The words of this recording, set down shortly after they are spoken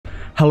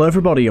Hello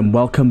everybody and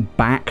welcome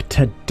back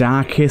to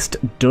Darkest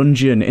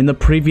Dungeon. In the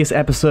previous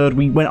episode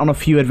we went on a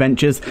few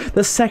adventures.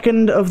 The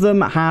second of them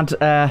had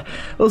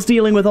us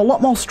dealing with a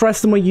lot more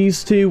stress than we're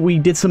used to. We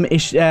did some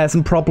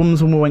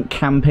problems when we went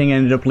camping,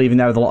 ended up leaving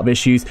there with a lot of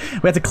issues.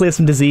 We had to clear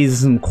some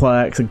diseases and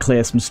quirks and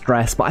clear some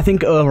stress, but I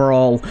think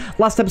overall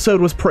last episode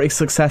was pretty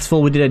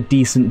successful. We did a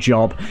decent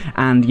job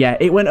and yeah,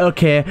 it went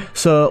okay.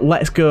 So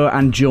let's go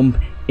and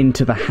jump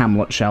into the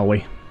hamlet, shall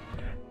we?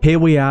 Here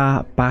we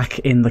are back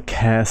in the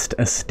Cursed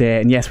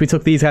Estate, and yes, we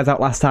took these guys out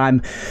last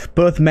time.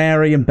 Both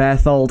Mary and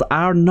Berthold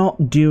are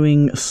not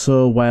doing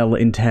so well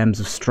in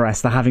terms of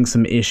stress. They're having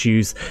some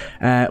issues.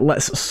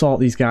 Let's sort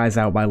these guys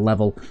out by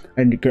level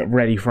and get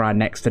ready for our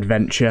next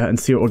adventure and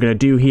see what we're going to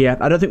do here.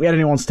 I don't think we had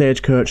anyone on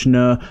Stagecoach,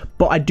 no,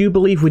 but I do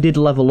believe we did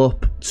level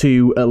up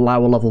to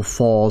allow level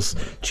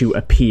 4s to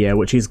appear,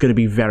 which is going to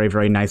be very,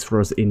 very nice for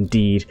us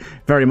indeed.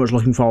 Very much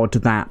looking forward to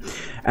that.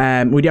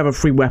 We do have a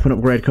free weapon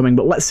upgrade coming,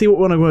 but let's see what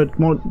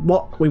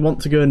we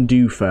want to go and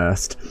do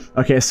first.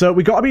 Okay, so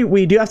we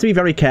do have to be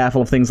very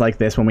careful of things like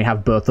this when we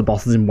have both the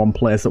bosses in one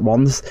place at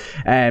once.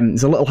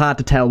 It's a little hard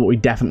to tell, but we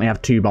definitely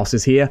have two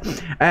bosses here.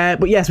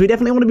 But yes, we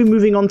definitely want to be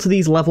moving on to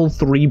these level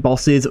 3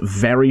 bosses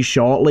very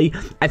shortly.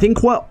 I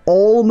think we're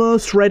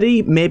almost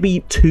ready,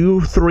 maybe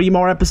 2-3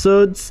 more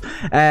episodes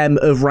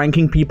of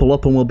ranking people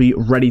up and we'll be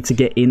ready to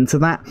get into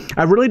that.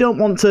 I really don't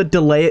want to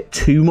delay it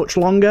too much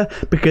longer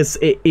because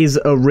it is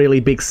a really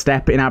big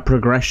step in our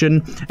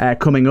progression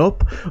coming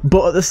up,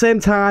 but at the same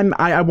time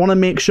I want to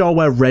make sure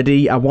we're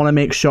ready. I want to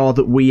make sure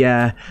that we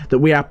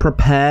are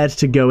prepared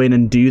to go in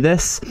and do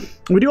this.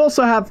 We do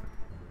also have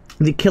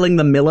the killing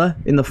the miller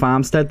in the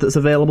farmstead that's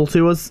available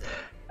to us.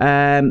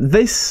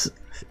 This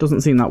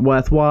doesn't seem that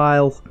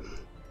worthwhile.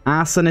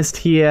 Arsonist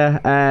here,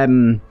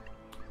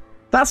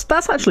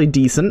 that's actually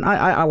decent.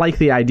 I like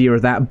the idea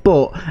of that,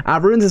 but our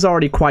runes is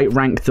already quite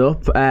ranked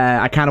up.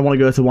 I kind of want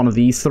to go to one of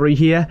these 3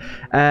 here.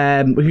 We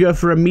can go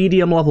for a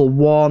medium level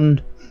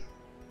 1,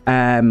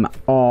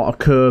 or a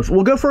curve.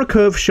 We'll go for a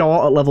curve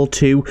short at level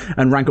 2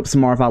 and rank up some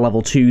more of our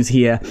level 2s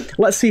here.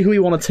 Let's see who we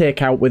want to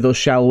take out with us,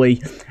 shall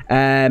we?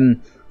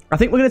 I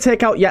think we're going to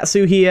take out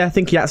Yatsu here. I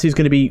think Yatsu's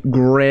going to be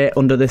great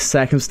under this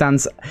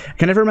circumstance. I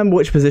can never remember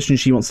which position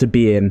she wants to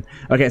be in.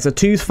 Okay, so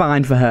 2's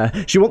fine for her.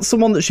 She wants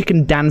someone that she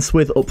can dance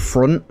with up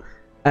front.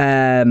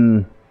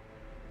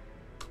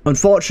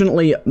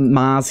 Unfortunately,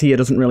 Mars here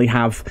doesn't really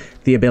have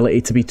the ability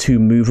to be too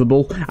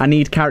movable. I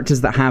need characters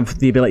that have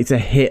the ability to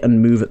hit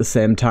and move at the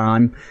same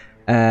time.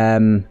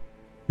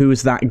 Who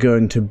is that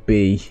going to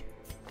be?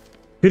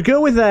 Could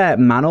go with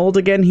Manold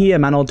again here.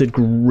 Manold did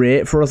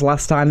great for us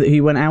last time that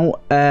he went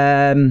out.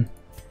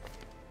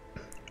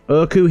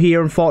 Oku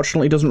here,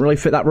 unfortunately, doesn't really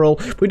fit that role.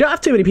 We don't have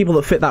too many people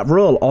that fit that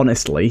role,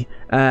 honestly.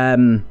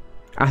 I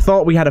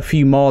thought we had a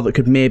few more that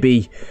could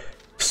maybe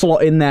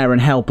slot in there and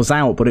help us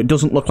out, but it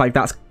doesn't look like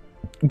that's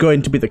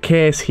going to be the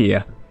case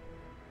here.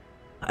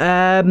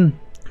 So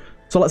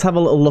let's have a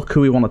little look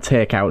who we want to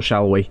take out,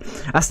 shall we?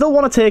 I still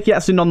want to take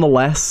Yatsu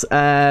nonetheless.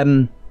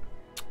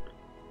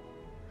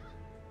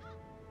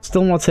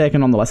 Still want to take her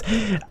nonetheless.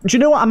 Do you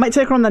know what? I might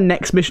take her on the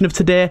next mission of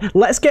today.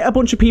 Let's get a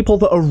bunch of people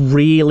that are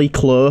really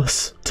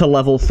close to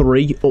level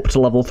 3, up to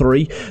level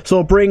 3. So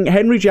we'll bring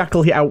Henry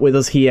Jackal out with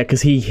us here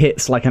because he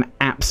hits like an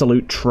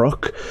absolute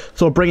truck.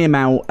 So we'll bring him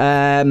out.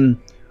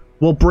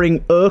 We'll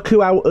bring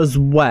Oku out as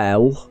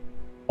well.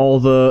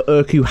 Although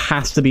Oku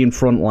has to be in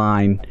front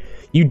line.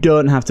 You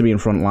don't have to be in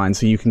front line,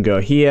 so you can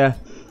go here.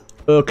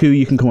 Oku,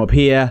 you can come up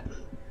here.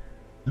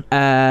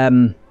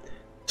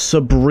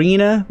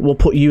 Sabrina, we'll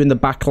put you in the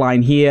back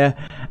line here.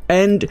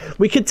 And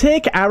we could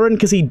take Aaron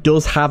because he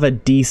does have a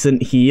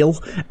decent heal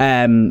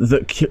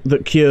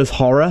that cures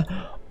horror.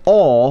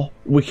 Or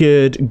we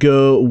could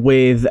go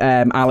with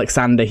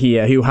Alexander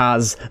here, who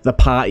has the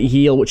party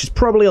heal, which is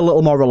probably a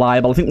little more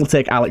reliable. I think we'll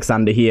take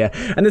Alexander here.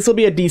 And this will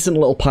be a decent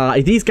little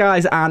party. These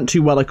guys aren't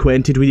too well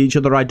acquainted with each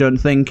other, I don't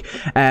think.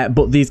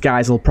 But these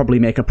guys will probably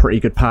make a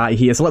pretty good party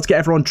here. So let's get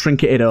everyone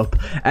trinketed up.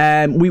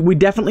 We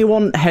definitely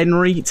want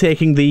Henry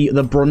taking the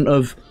brunt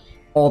of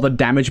all the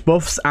damage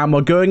buffs, and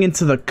we're going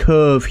into the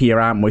curve here,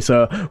 aren't we?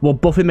 So we'll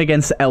buff him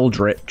against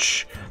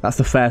Eldritch. That's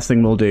the first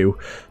thing we'll do.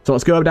 So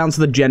let's go down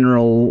to the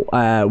general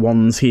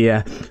ones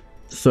here.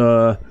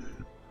 So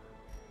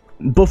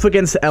buff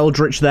against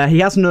Eldritch there. He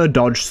has no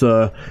dodge,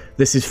 so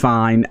this is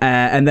fine.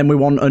 And then we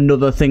want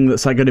another thing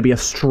that's like going to be a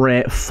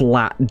straight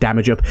flat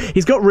damage up.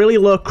 He's got really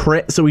low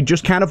crit, so we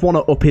just kind of want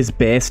to up his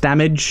base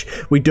damage.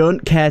 We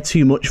don't care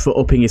too much for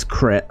upping his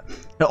crit.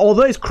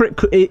 Although his crit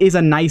is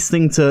a nice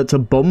thing to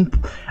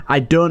bump, I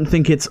don't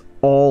think it's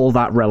all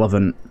that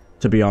relevant,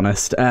 to be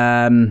honest.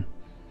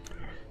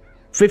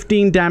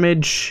 15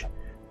 damage.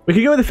 We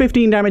could go with the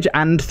 15 damage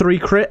and 3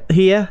 crit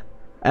here.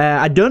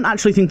 I don't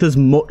actually think there's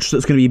much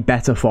that's going to be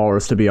better for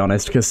us, to be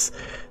honest, because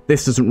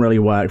this doesn't really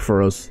work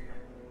for us.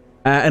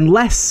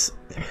 Unless,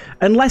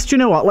 you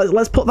know what,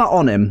 let's put that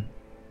on him.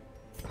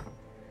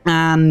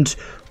 And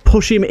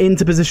push him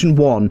into position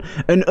 1.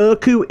 And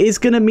Oku is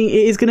going to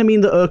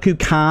mean that Oku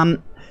can't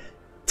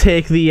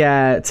take the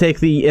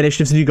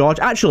initiative to do Gorge.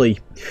 Actually,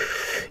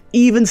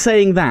 even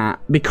saying that,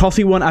 because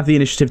he won't have the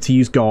initiative to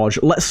use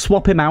Gorge, let's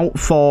swap him out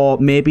for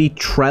maybe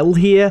Trell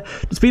here.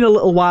 It's been a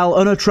little while.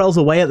 Oh no, Trell's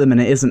away at the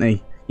minute, isn't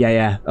he?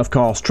 Yeah, of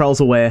course. Trell's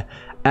away.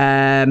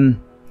 Harathan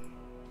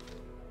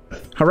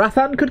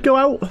could go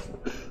out.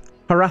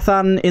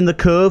 Harathan in the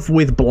Cove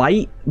with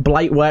Blight.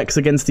 Blight works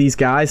against these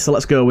guys, so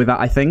let's go with that,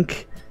 I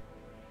think.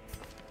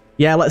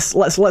 Yeah, let's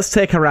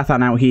take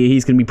Harathan out here.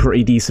 He's going to be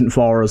pretty decent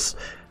for us.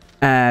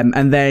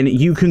 And then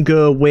you can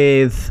go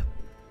with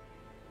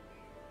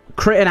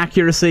crit and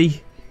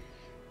accuracy.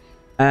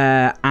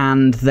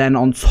 And then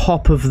on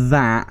top of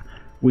that,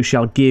 we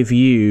shall give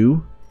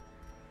you...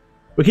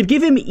 We could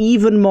give him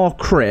even more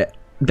crit.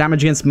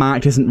 Damage against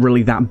marked isn't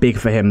really that big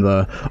for him,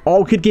 though.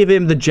 Or we could give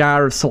him the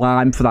Jar of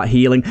Slime for that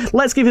healing.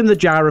 Let's give him the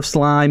Jar of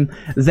Slime.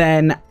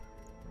 Then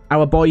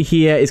our boy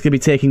here is going to be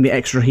taking the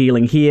extra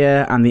healing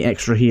here and the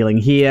extra healing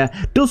here.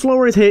 Does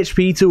lower his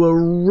HP to a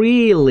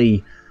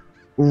really,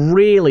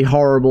 really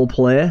horrible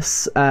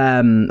place.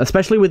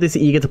 Especially with this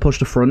eager to push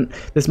the front.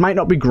 This might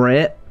not be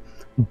great,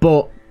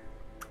 but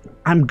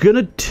I'm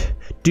going to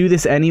do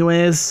this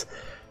anyways.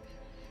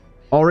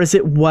 Or is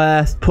it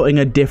worth putting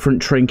a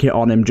different trinket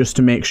on him just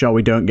to make sure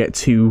we don't get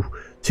too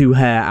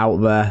hair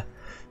out there?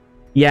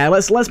 Yeah,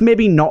 let's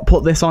maybe not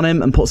put this on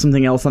him and put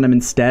something else on him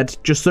instead,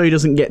 just so he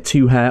doesn't get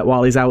too hurt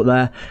while he's out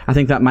there. I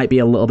think that might be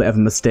a little bit of a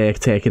mistake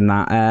taking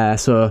that.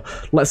 So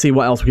let's see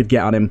what else we could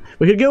get on him.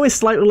 We could go with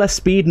slightly less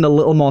speed and a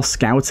little more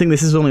scouting.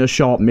 This is only a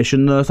short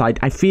mission though, so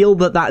I feel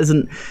that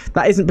isn't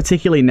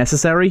particularly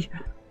necessary.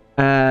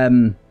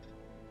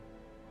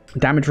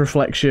 Damage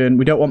reflection.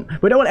 We don't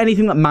want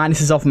anything that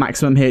minuses off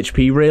maximum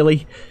HP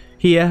really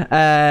here.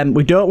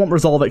 We don't want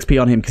resolve XP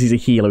on him because he's a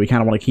healer. We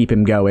kind of want to keep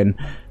him going.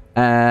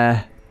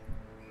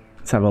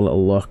 Let's have a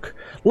little look.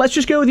 Let's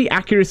just go with the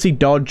accuracy,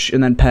 dodge,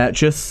 and then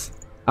purchase.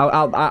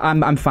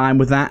 I'm fine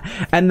with that.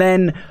 And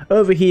then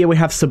over here we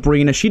have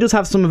Sabrina. She does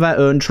have some of her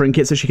own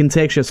trinkets that she can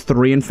take. She has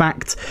 3, in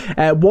fact.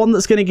 One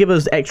that's going to give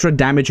us extra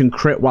damage and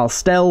crit while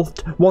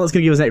stealthed. One that's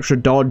going to give us extra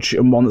dodge.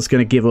 And one that's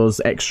going to give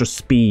us extra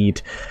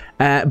speed.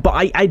 But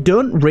I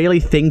don't really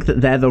think that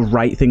they're the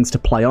right things to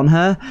play on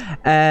her.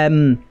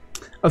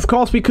 Of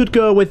course, we could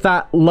go with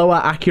that lower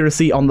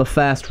accuracy on the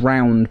first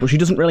round, but she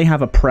doesn't really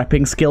have a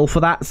prepping skill for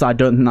that, so I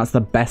don't think that's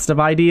the best of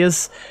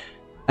ideas.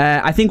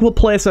 I think we'll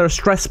place her a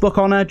stress book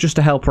on her just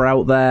to help her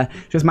out there.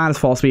 She has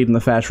 -4 speed in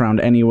the first round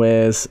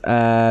anyways.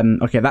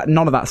 Okay,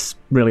 none of that's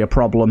really a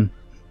problem.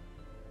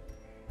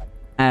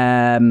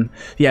 Yeah,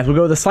 we'll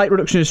go with a slight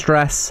reduction in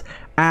stress.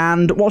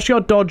 And what's your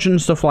dodge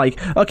and stuff like?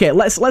 Okay,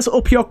 let's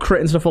up your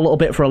crit and stuff a little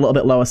bit for a little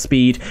bit lower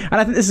speed. And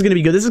I think this is going to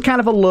be good. This is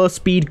kind of a low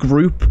speed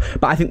group,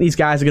 but I think these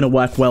guys are going to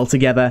work well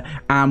together.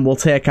 And we'll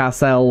take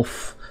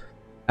ourselves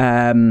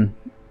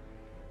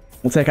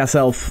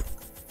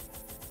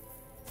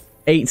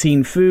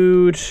 18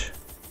 food,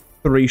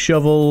 3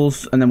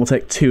 shovels, and then we'll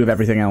take 2 of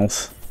everything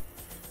else.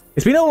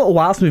 It's been a little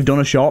while since we've done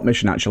a short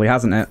mission, actually,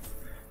 hasn't it?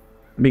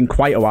 It's been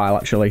quite a while,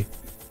 actually.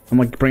 And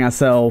we'll bring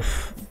ourselves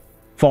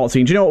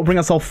 14. Do you know what? We'll bring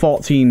ourselves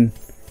 14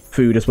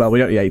 food as well. We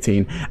don't need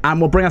 18.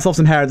 And we'll bring ourselves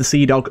some hair of the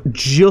sea dog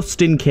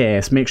just in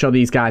case. Make sure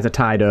these guys are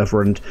tied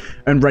over and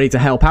ready to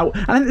help out.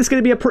 And I think it's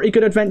going to be a pretty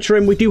good adventure.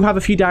 And we do have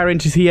a few diary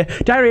entries here.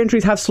 Diary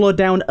entries have slowed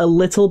down a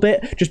little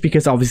bit just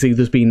because obviously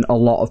there's been a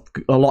lot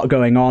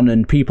going on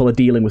and people are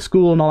dealing with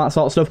school and all that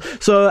sort of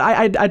stuff. So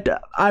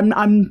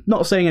I'm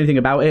not saying anything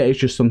about it. It's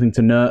just something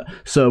to note.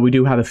 So we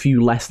do have a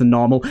few less than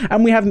normal.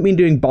 And we haven't been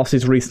doing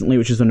bosses recently,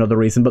 which is another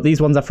reason. But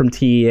these ones are from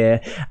TEA.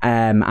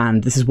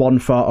 And this is one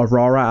for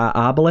Aurora at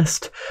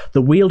Arbalest.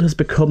 The Weald has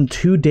become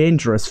too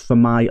dangerous for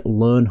my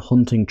lone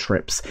hunting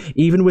trips.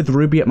 Even with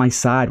Ruby at my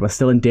side, we're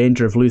still in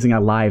danger of losing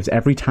our lives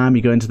every time we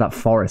go into that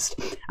forest.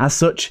 As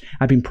such,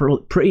 I've been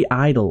pretty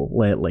idle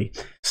lately.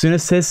 Suna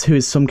Sis, who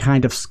is some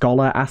kind of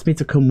scholar, asked me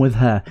to come with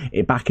her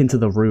back into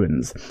the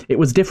ruins. It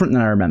was different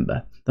than I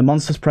remember. The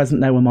monsters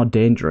present there were more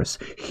dangerous.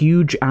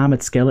 Huge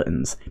armoured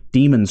skeletons.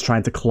 Demons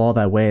trying to claw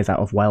their ways out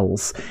of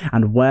wells.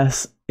 And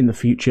worse in the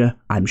future,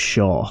 I'm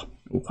sure.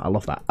 Ooh, I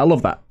love that. I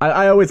love that.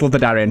 I always love the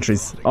diary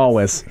entries.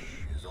 Always.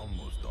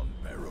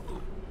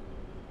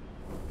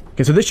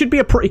 Okay, so this should be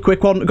a pretty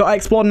quick one. We've got to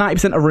explore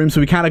 90% of rooms, so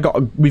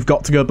we've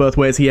got to go both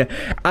ways here.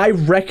 I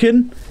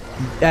reckon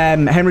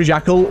Henry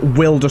Jackal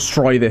will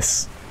destroy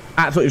this.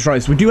 Absolutely destroy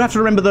this. We do have to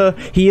remember, though,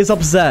 he is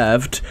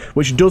observed,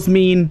 which does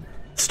mean...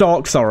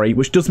 Stalk, sorry,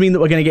 which does mean that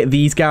we're going to get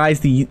these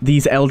guys,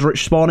 these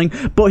Eldritch spawning,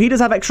 but he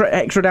does have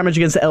extra damage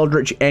against the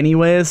Eldritch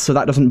anyways, so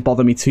that doesn't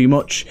bother me too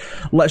much.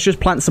 Let's just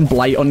plant some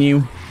Blight on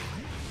you.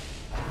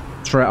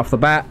 Straight off the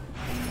bat.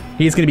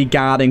 He's going to be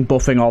guarding,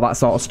 buffing, all that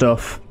sort of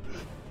stuff.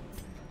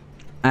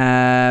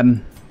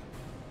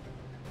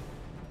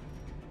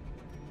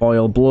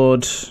 Boil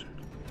blood.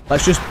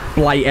 Let's just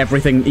Blight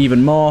everything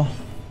even more.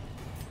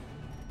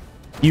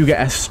 You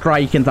get a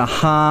strike into the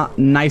heart.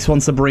 Nice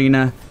one,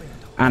 Sabrina.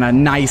 And a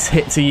nice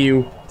hit to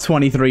you.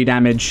 23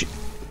 damage.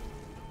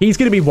 He's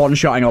going to be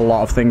one-shotting a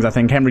lot of things, I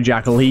think. Henry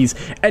Jackal, he's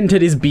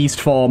entered his beast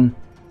form.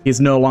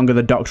 He's no longer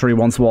the doctor he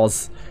once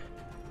was.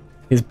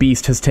 His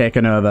beast has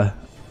taken over.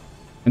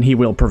 And he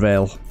will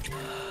prevail.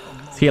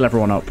 heal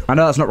everyone up. I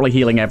know that's not really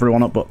healing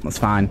everyone up, but that's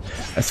fine.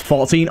 That's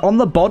 14 on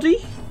the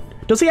body.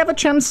 Does he have a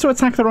chance to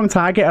attack the wrong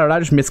target, or did I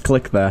just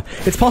misclick there?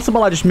 It's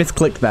possible I just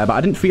misclicked there, but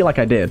I didn't feel like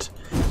I did.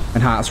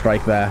 And Heart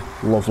Strike there.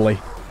 Lovely.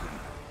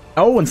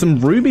 Oh, and some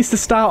rubies to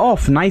start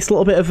off. Nice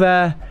little bit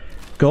of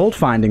gold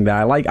finding there.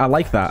 I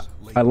like that.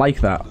 I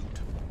like that.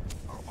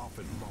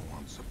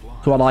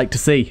 That's what I like to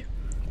see.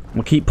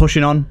 We'll keep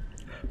pushing on.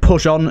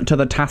 Push on to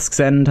the task's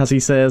end, as he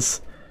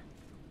says.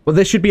 Well,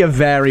 this should be a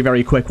very,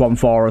 very quick one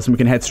for us, and we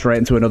can head straight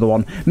into another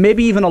one.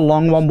 Maybe even a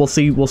long one. We'll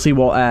see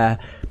what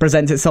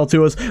presents itself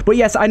to us. But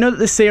yes, I know that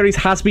this series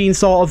has been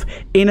sort of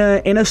in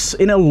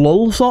a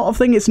lull sort of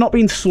thing. It's not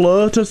been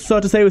slow,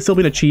 so to say. We've still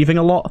been achieving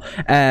a lot.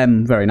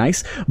 Very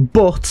nice.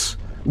 But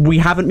we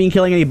haven't been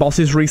killing any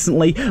bosses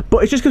recently.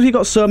 But it's just because we've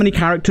got so many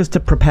characters to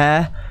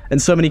prepare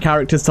and so many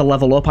characters to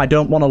level up. I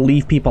don't want to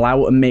leave people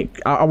out and make...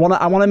 I want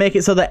to make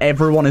it so that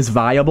everyone is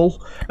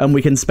viable and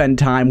we can spend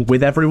time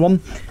with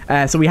everyone.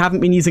 So we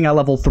haven't been using our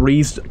level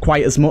 3s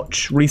quite as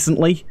much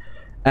recently.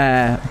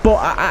 But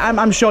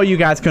I'm sure you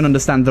guys can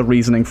understand the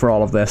reasoning for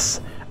all of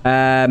this.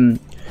 Get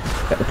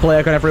the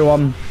plague on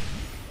everyone.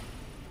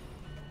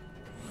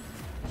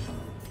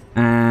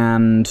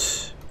 And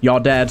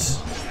you're dead.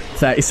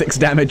 36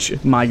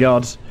 damage. My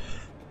god.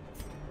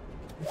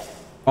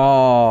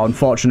 Oh,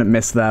 unfortunate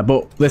miss there,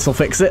 but this will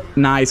fix it.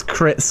 Nice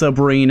crit,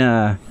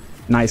 Sabrina.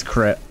 Nice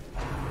crit.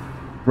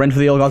 Rend for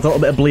the Old Gods, a little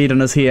bit of bleed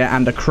on us here,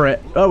 and a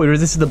crit. Oh, we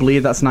resisted the bleed,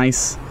 that's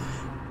nice.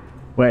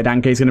 Wait,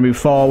 Danke's going to move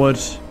forward.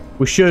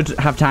 We should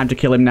have time to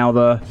kill him now,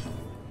 though.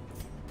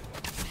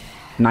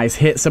 Nice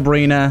hit,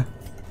 Sabrina.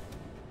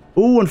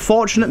 Ooh,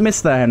 unfortunate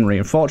miss there, Henry.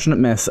 Unfortunate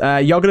miss.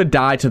 You're going to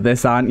die to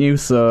this, aren't you?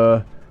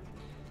 So...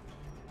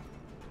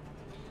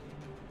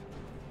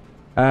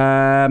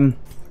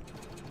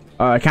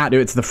 I can't do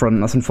it to the front.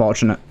 That's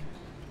unfortunate.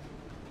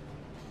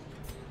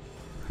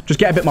 Just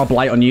get a bit more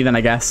blight on you then,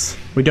 I guess.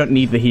 We don't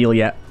need the heal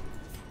yet.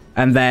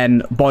 And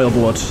then Boil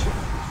Blood.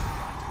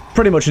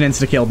 Pretty much an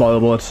insta-kill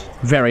Boil Blood.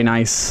 Very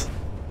nice.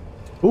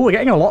 Ooh, we're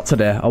getting a lot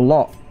today. A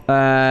lot.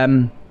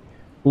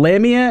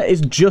 Lamia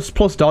is just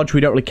plus dodge. We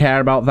don't really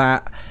care about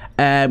that.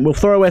 We'll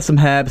throw away some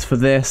herbs for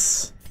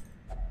this.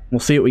 We'll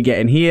see what we get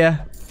in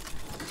here.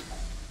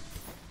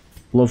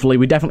 Lovely.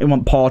 We definitely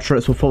want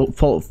portraits.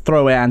 We'll throw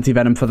away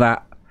anti-venom for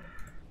that.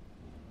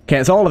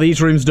 Okay, so all of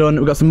these rooms done.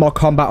 We've got some more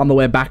combat on the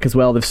way back as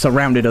well. They've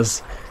surrounded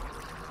us.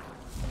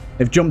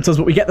 They've jumped us,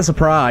 but we get the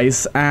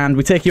surprise, and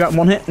we take you out in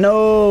one hit.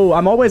 No!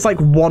 I'm always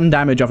like 1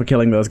 damage off of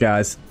killing those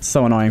guys. It's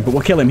so annoying, but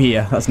we'll kill him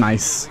here. That's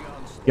nice.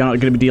 You're not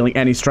going to be dealing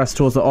any stress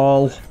to us at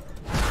all.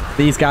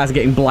 These guys are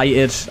getting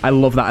blighted. I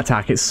love that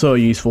attack. It's so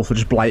useful for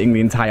just blighting the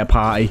entire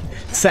party.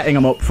 Setting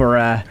them up for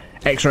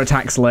extra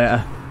attacks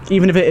later.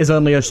 Even if it is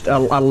only a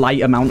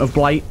light amount of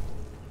blight.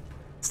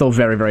 Still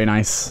very, very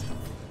nice.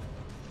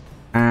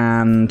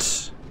 And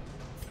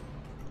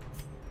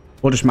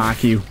we'll just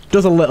mark you.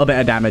 Does a little bit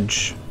of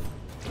damage.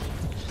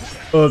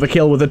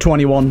 Overkill with a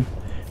 21.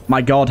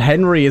 My god,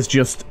 Henry is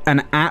just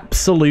an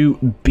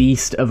absolute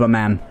beast of a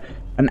man.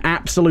 An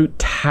absolute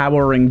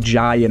towering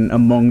giant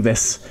among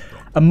this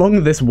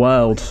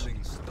world.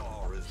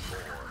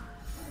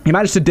 He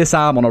managed to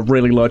disarm on a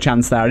really low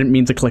chance there. I didn't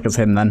mean to click as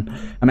him then.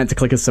 I meant to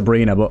click as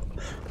Sabrina, but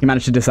he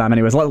managed to disarm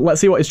anyways. Let's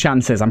see what his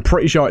chance is. I'm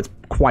pretty sure it's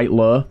quite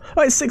low.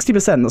 Oh, it's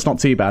 60%. That's not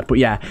too bad. But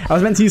yeah, I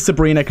was meant to use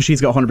Sabrina because she's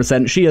got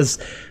 100%. She has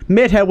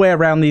made her way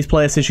around these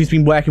places. She's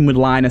been working with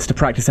Linus to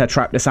practice her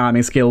trap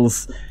disarming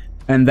skills.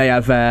 And they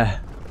have...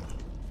 I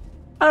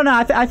don't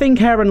know. I think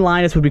her and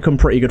Linus would become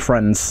pretty good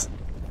friends.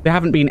 They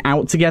haven't been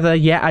out together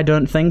yet, I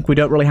don't think. We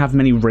don't really have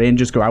many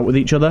rangers go out with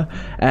each other.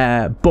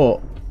 But...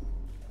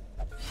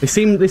 They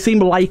seem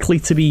likely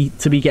to be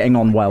getting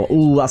on well.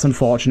 Ooh, that's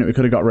unfortunate. We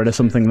could have got rid of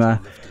something there.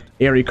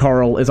 Eerie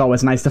Coral is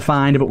always nice to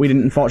find, but we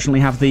didn't unfortunately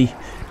have the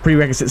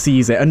prerequisites to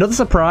use it. Another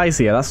surprise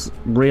here. That's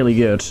really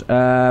good.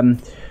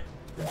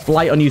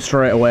 Blight on you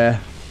straight away.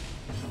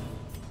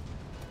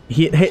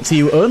 Hit to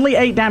you. Only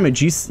 8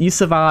 damage. You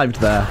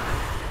survived there.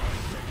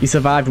 You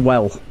survived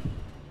well.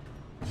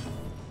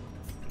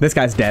 This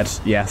guy's dead.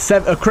 Yeah.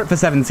 A crit for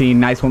 17.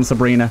 Nice one,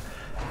 Sabrina.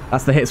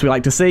 That's the hits we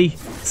like to see.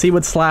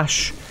 Seaward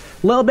Slash.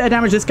 Little bit of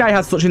damage. This guy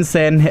has such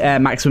insane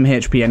maximum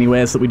HP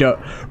anyways that we don't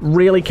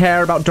really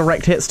care about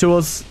direct hits to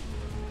us.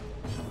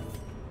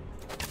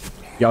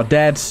 You're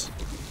dead.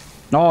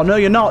 Oh, no,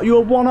 you're not. You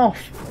were 1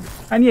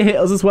 off. And you hit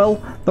us as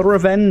well. The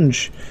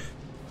revenge.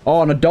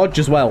 Oh, and a dodge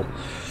as well.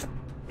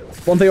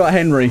 One thing about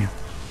Henry.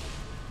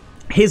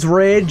 His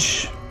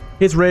rage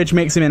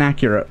makes him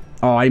inaccurate.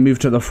 Oh, he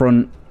moved to the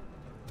front.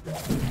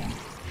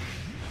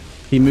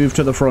 He moved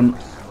to the front.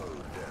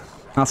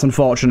 That's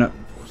unfortunate.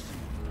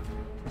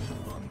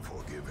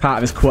 Part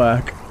of his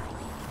quirk.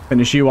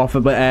 Finish you off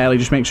a bit early,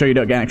 just make sure you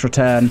don't get an extra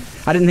turn.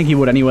 I didn't think he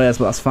would anyways,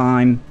 but that's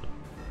fine.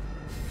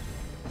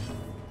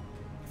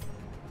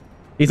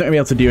 He's not going to be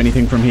able to do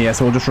anything from here,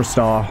 so we'll just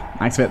restore.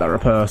 Activate that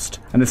riposte.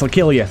 And this will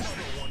kill you.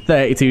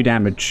 32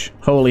 damage.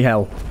 Holy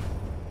hell.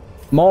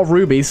 More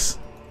rubies.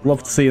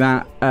 Love to see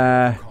that.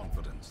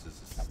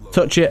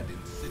 Touch it.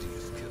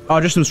 Oh,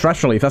 just some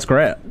stress relief. That's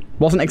great.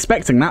 Wasn't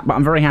expecting that, but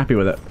I'm very happy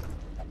with it.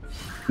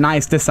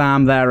 Nice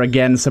disarm there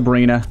again,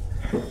 Sabrina.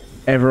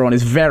 Everyone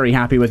is very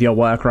happy with your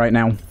work right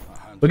now.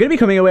 We're going to be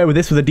coming away with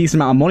this with a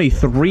decent amount of money.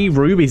 3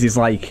 rubies is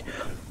like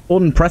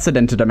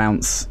unprecedented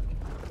amounts.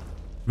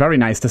 Very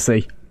nice to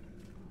see.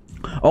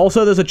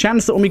 Also, there's a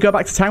chance that when we go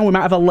back to town, we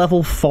might have a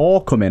level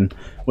 4 come in,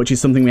 which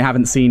is something we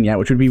haven't seen yet,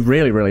 which would be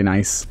really, really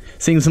nice.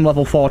 Seeing some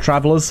level 4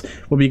 travelers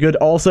would be good.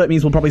 Also, it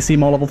means we'll probably see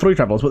more level 3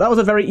 travelers. But that was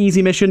a very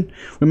easy mission.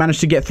 We managed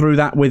to get through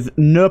that with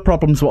no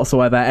problems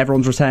whatsoever.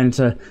 Everyone's returning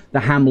to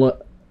the hamlet,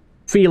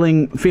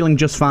 feeling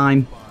just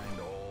fine.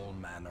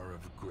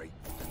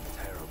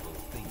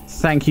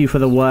 Thank you for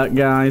the work,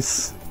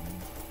 guys.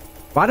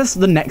 Why does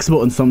the next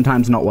button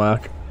sometimes not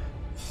work?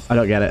 I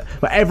don't get it.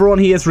 But everyone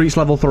here has reached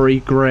level 3.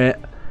 Great.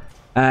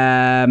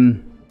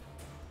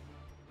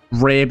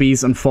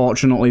 Rabies,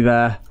 unfortunately,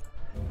 there.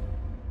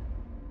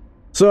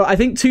 So I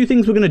think 2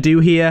 things we're going to do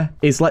here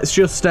is let's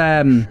just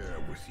idle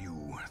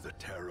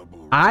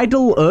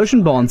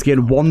Oceanborns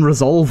gain 1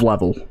 resolve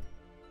level.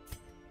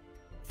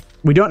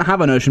 We don't have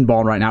an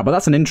Oceanborn right now, but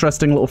that's an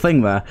interesting little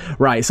thing there.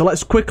 Right, so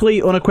let's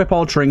quickly unequip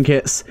all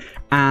trinkets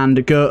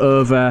and go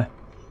over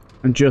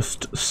and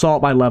just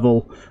sort by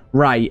level.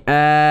 Right,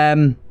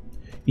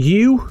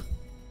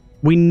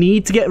 we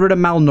need to get rid of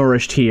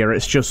malnourished here.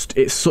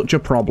 It's such a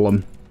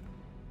problem.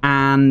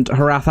 And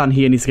Harathan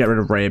here needs to get rid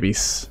of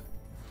rabies.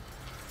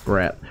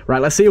 Great. Right,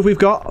 let's see if we've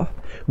got...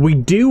 We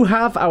do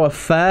have our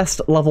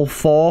first level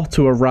 4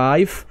 to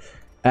arrive.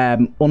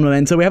 On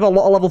Memento. We have a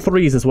lot of level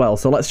 3s as well.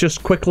 So let's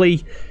just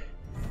quickly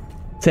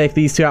take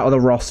these 2 out of the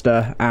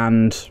roster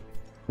and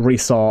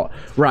resort.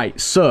 Right,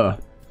 so...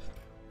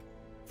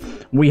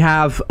 We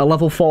have a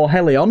level 4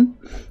 Helion,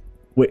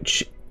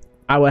 which...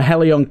 Our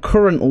Helion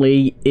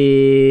currently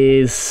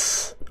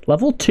is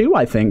level 2,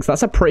 I think. So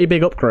that's a pretty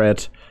big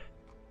upgrade.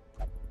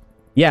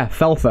 Yeah,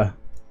 Felther.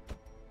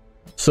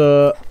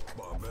 So,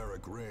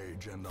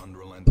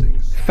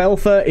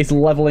 Felther is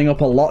leveling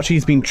up a lot.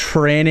 She's been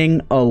training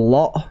a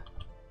lot.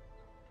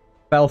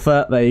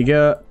 Felther, there you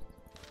go.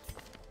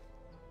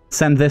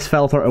 Send this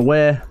Felther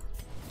away.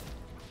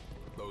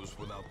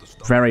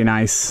 Very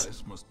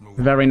nice.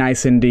 Very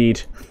nice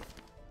indeed.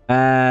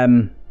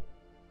 I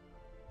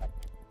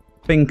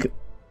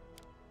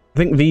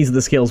think these are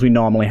the skills we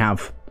normally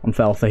have on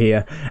Felther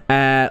here.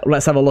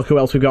 Let's have a look who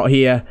else we've got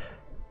here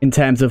in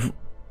terms of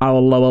our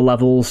lower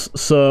levels.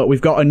 So we've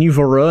got a new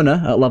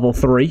Verona at level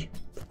 3.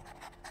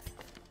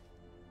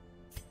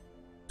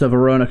 So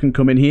Verona can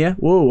come in here.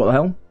 Whoa, what the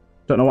hell?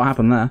 Don't know what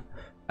happened there.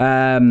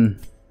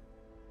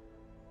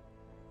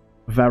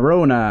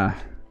 Verona.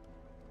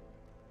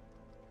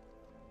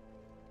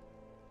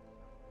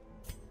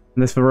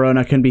 And this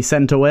Verona can be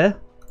sent away.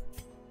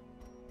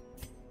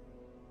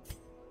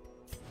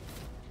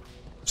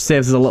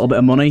 Saves us a little bit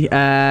of money.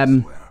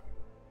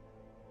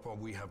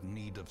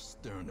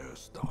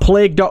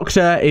 Plague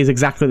Doctor is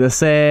exactly the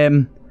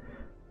same.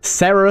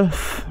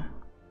 Seraph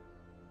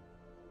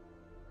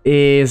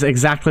is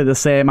exactly the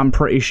same, I'm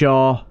pretty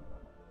sure.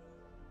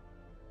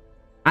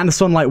 And the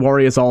Sunlight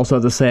Warrior is also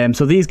the same.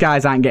 So these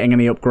guys aren't getting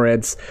any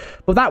upgrades.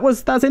 But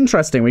that's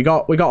interesting. We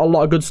got a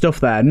lot of good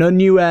stuff there. No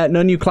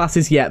new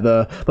classes yet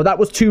though. But that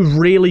was 2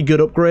 really good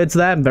upgrades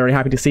there. I'm very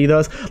happy to see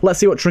those. Let's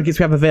see what trinkets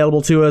we have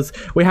available to us.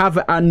 We have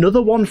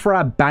another one for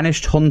our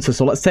Banished Hunter.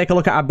 So let's take a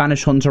look at our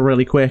Banished Hunter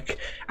really quick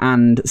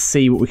and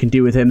see what we can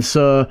do with him.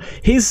 So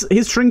his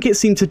trinkets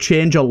seem to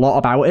change a lot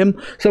about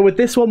him. So with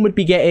this one we'd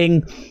be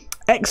getting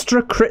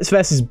extra crits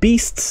versus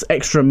beasts,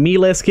 extra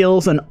melee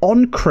skills, and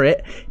on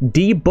crit,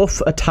 debuff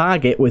a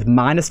target with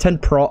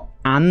 -10 prot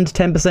and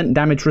 10%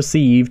 damage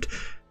received.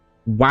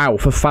 Wow,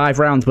 for 5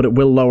 rounds, but it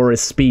will lower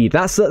his speed.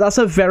 That's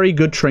a very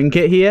good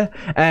trinket here.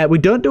 We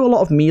don't do a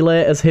lot of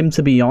melee as him,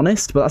 to be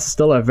honest, but that's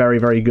still a very,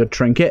 very good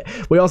trinket.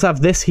 We also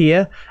have this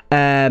here.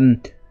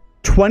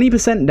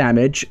 20%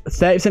 damage,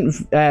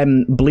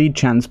 30% bleed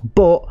chance,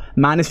 but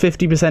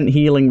 -50%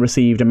 healing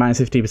received and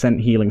 -50%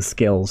 healing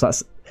skills.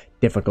 That's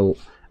difficult.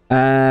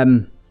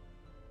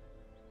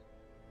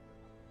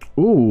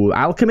 Ooh,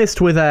 Alchemist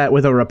with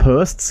a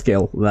riposte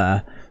skill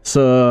there.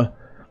 So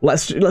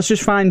let's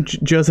just find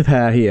Joseph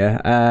Hare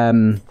here.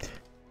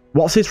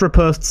 What's his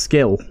riposte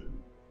skill?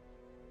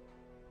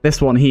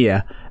 This one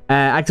here.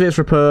 Activates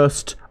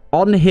riposte,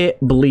 on hit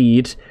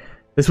bleed.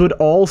 This would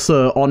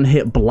also on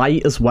hit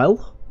blight as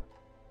well.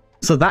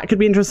 So that could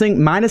be interesting.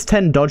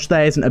 -10 dodge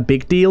there isn't a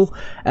big deal.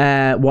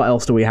 What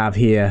else do we have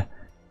here?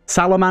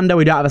 Salamander,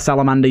 we don't have a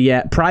Salamander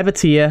yet.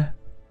 Privateer.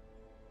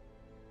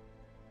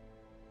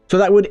 So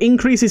that would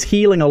increase his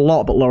healing a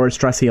lot, but lower his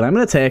stress healing. I'm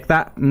going to take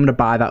that. I'm going to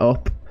buy that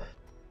up.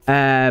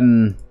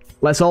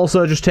 Let's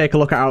also just take a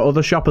look at our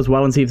other shop as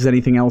well and see if there's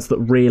anything else that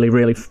really,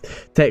 really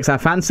takes our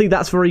fancy.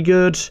 That's very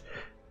good.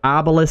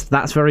 Arbalist,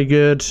 that's very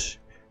good.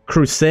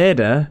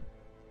 Crusader.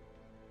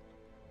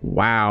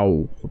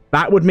 Wow.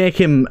 That would make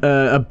him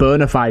a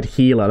bona fide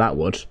healer, that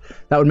would.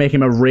 That would make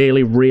him a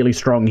really, really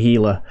strong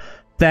healer.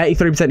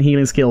 33%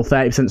 healing skill,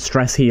 30%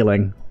 stress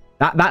healing.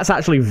 That's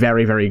actually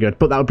very, very good,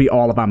 but that would be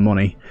all of our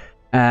money.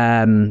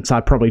 So I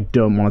probably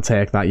don't want to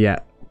take that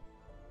yet.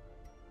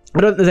 I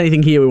don't think there's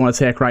anything here we want to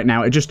take right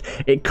now.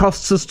 It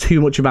costs us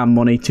too much of our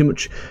money, too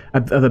much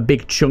of a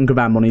big chunk of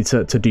our money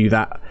to do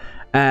that.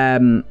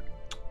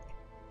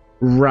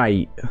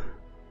 Right.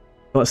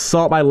 Let's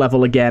sort by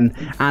level again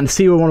and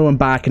see where we want to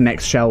embark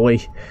next, shall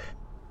we?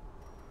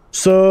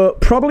 So,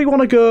 probably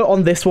want to go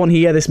on this one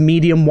here, this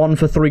medium one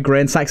for 3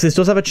 grain sacks. This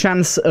does have a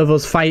chance of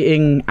us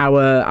fighting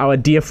our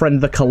dear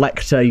friend the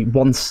Collector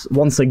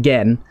once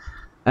again.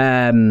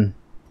 But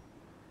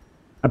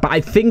I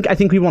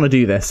think we want to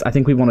do this. I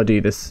think we want to do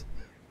this.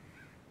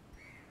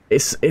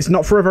 It's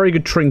not for a very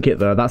good trinket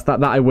though.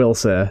 That I will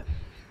say.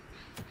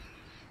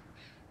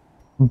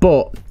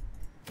 But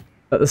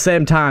at the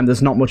same time,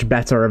 there's not much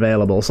better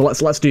available. So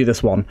let's do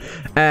this one.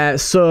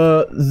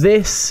 So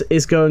this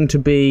is going to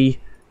be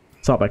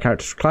sort by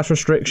character class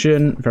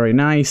restriction. Very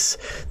nice.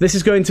 This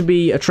is going to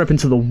be a trip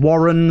into the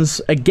Warrens.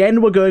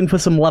 Again, we're going for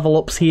some level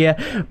ups here.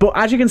 But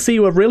as you can see,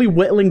 we're really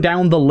whittling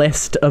down the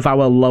list of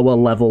our lower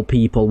level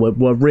people.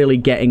 We're really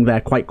getting there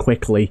quite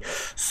quickly.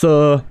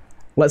 So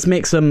let's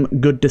make some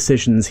good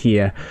decisions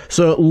here.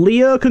 So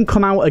Leo can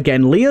come out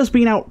again. Leo's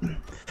been out...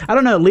 I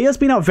don't know. Leo's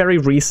been out very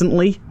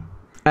recently.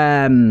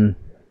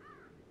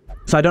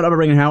 So I don't ever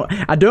bring him out.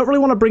 I don't really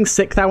want to bring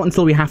Sixth out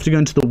until we have to go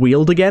into the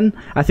Weald again.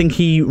 I think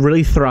he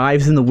really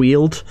thrives in the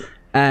Weald.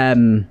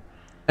 And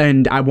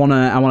I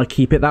wanna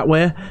keep it that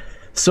way.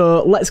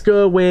 So let's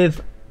go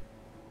with...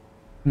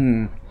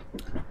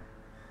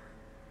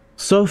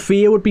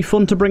 Sophia would be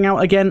fun to bring out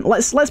again.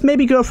 Let's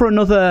maybe go for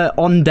another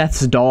On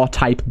Death's Door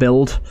type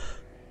build.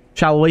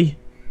 Shall we?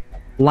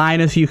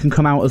 Linus, you can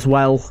come out as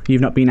well.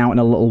 You've not been out in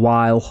a little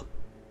while.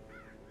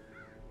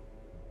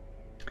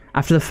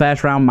 After the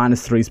first round,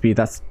 -3 speed.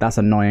 That's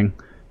annoying.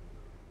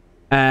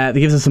 That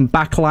gives us some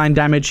backline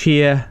damage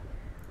here.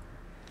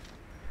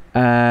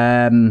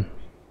 Oh,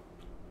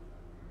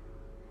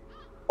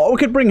 we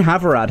could bring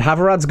Havarad.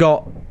 Havarad's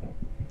got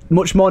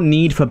much more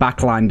need for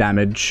backline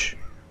damage.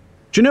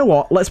 Do you know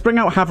what? Let's bring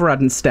out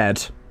Havarad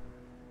instead.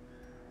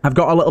 I've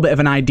got a little bit of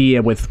an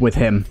idea with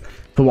him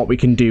for what we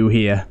can do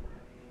here.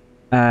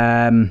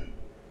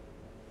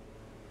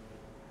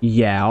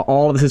 Yeah,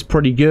 all of this is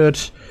pretty good.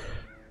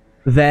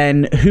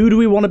 Then, who do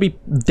we want to be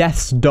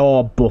Death's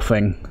Door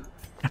buffing?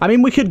 I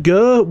mean, we could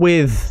go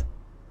with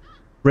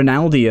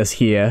Ronaldius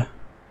here.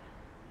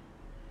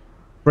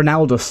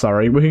 Ronaldus,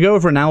 sorry. We could go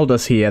with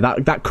Ronaldus here.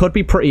 That could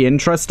be pretty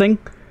interesting.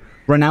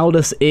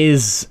 Ronaldus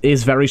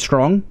is very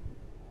strong.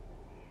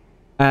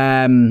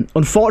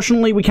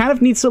 Unfortunately, we kind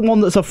of need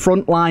someone that's a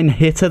frontline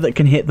hitter that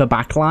can hit the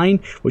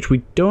backline, which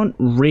we don't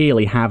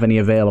really have any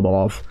available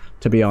of,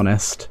 to be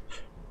honest.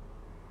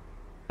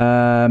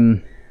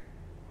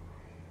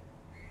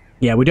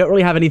 Yeah, we don't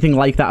really have anything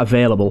like that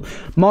available.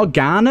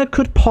 Morgana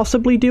could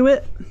possibly do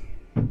it.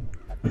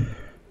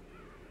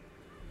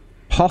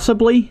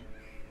 Possibly.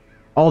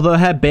 Although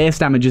her base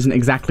damage isn't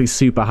exactly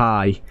super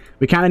high.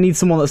 We kind of need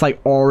someone that's like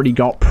already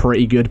got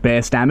pretty good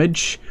base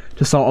damage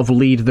to sort of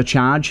lead the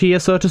charge here,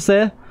 so to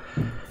say.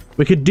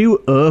 We could do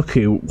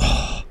Urku.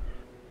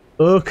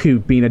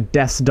 Urku being a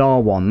Death's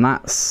Door one,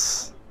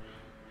 that's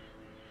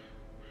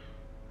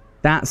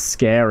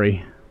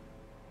scary.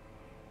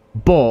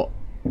 But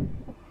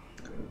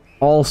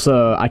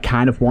also, I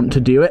kind of want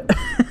to do it.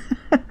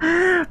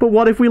 But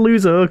what if we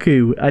lose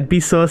Urku? I'd be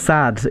so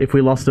sad if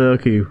we lost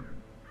Urku.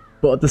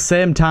 But at the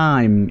same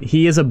time,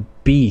 he is a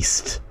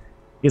beast.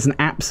 He is an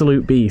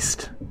absolute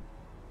beast.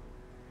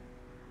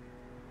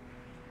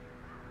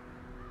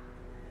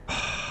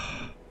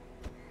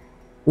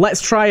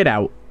 Let's try it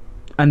out.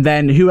 And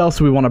then, who else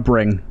do we want to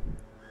bring?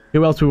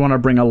 Who else do we want to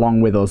bring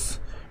along with us?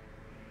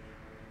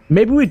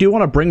 Maybe we do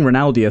want to bring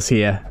Ronaldius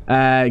here.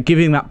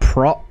 Giving that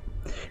prop.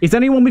 Is there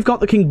anyone we've got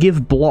that can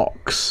give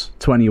blocks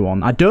to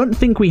anyone? I don't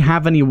think we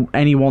have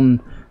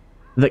anyone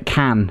that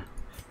can.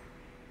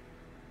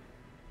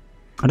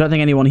 I don't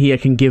think anyone here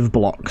can give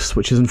blocks,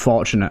 which is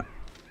unfortunate.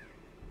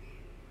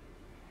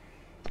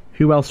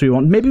 Who else do we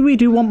want? Maybe we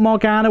do want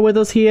Morgana with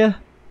us here.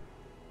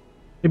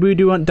 Maybe we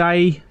do want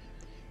Dai.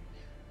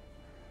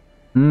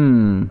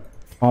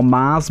 Or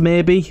Mars,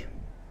 maybe.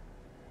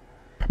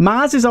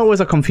 Mars is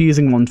always a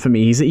confusing one for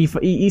me.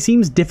 He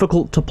seems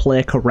difficult to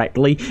play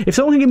correctly. If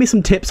someone can give me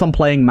some tips on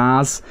playing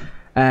Mars,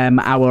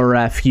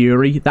 our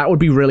Fury, that would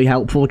be really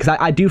helpful, because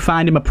I do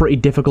find him a pretty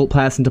difficult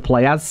person to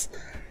play as.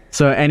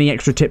 So any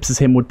extra tips as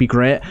him would be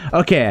great.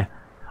 Okay,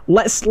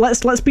 let's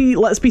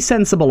be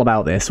sensible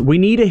about this. We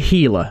need a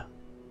healer.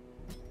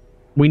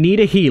 We need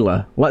a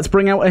healer. Let's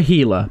bring out a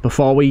healer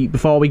before we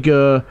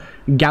go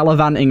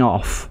gallivanting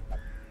off.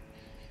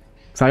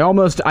 So I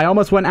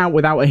almost went out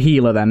without a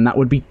healer then. That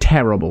would be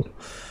terrible.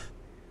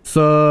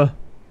 So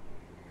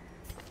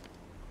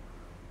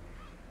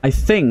I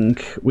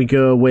think we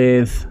go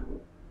with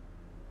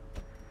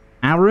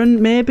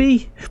Aaron,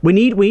 maybe? We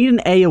need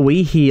an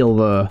AoE heal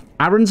though.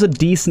 Aaron's a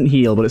decent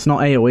heal, but it's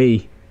not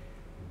AoE.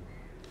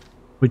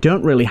 We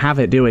don't really have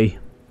it, do we?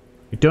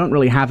 We don't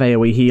really have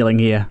AoE healing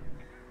here.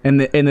 In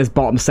this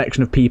bottom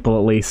section of people,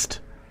 at least.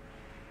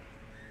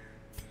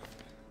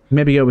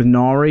 Maybe go with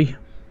Nori.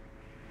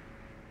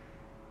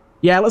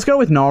 Yeah, let's go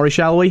with Nori,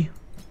 shall we?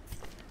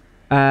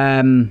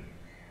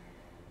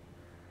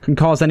 Can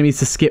cause enemies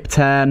to skip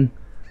turn.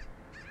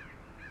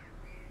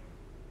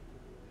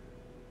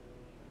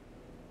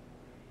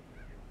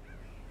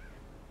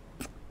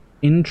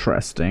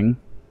 Interesting.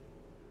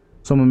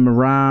 Summon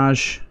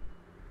Mirage.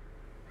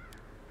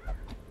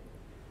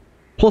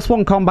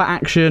 +1 combat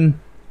action.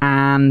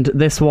 And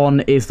this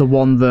one is the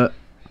one that...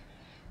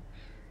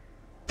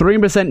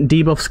 3%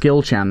 debuff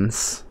skill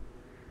chance.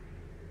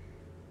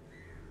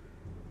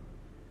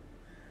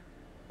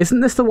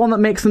 Isn't this the one that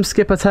makes them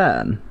skip a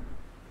turn?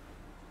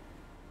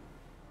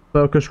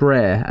 Focus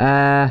Ray.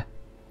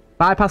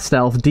 Bypass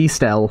stealth,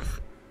 de-stealth.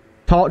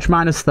 Torch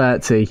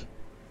 -30.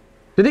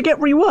 Did it get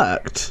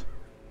reworked?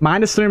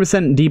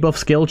 -3% debuff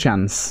skill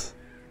chance.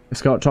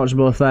 It's got torch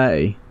above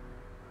 30.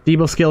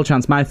 Debuff skill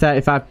chance,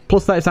 -35.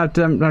 +35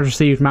 damage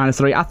received,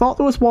 -3. I thought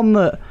there was one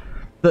that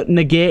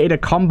negated a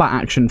combat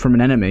action from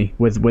an enemy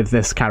with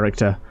this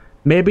character.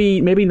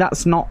 Maybe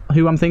that's not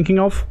who I'm thinking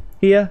of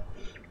here.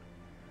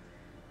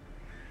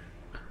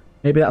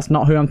 Maybe that's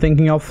not who I'm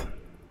thinking of.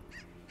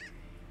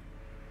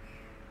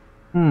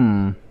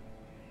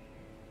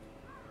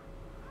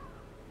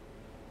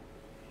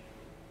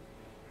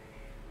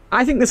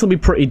 I think this will be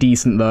pretty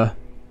decent though.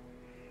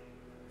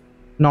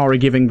 Nori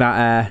giving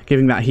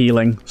that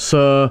healing.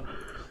 So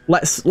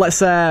let's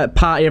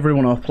party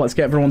everyone up. Let's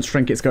get everyone's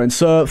trinkets going.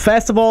 So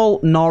first of all,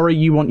 Nori,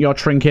 you want your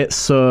trinkets,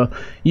 so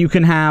you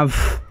can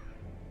have...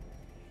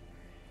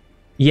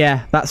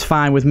 Yeah, that's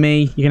fine with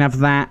me. You can have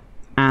that.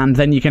 And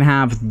then you can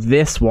have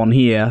this one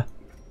here.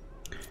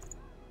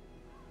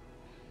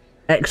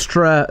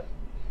 Extra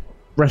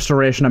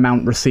restoration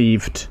amount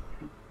received.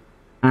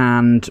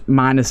 And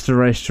minus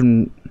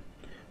duration...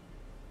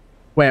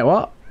 Wait,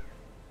 what?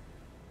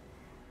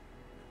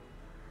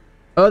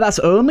 Oh, that's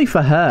only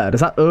for her. Does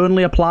that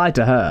only apply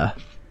to her?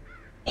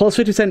 Plus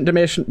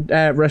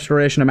 50%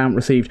 restoration amount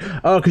received.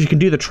 Oh, because you can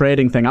do the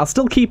trading thing. I'll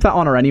still keep that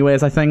on her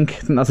anyways, I think. I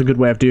think that's a good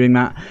way of doing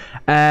that.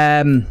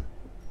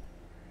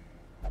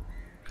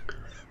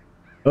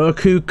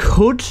 Oku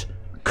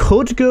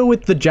could go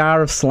with the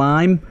Jar of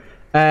Slime.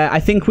 I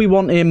think we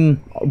want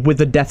him with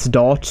the Death's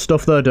Door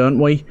stuff though, don't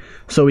we?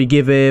 So we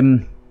give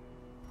him...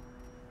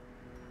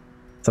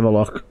 Let's have a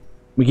look.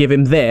 We give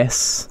him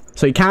this.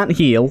 So he can't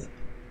heal.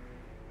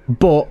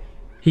 But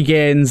he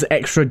gains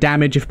extra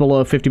damage if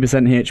below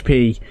 50%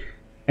 HP.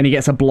 And he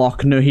gets a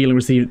block, no healing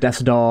received at Death's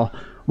Door.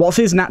 What's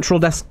his natural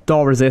Death's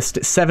Door resist?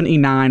 It's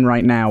 79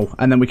 right now.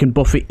 And then we can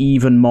buff it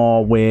even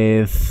more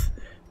with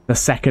the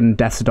second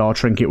Death's Door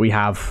trinket we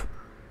have.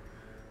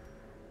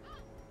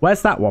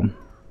 Where's that one?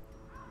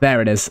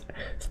 There it is.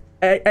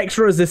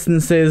 Extra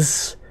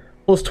resistances.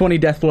 Plus 20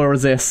 death blow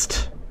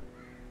resist.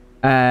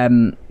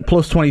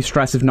 Plus 20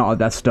 stress if not at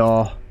Death's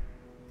Door.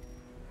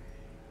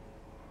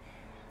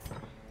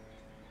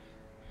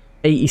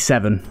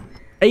 87.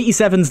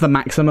 87's the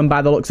maximum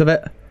by the looks of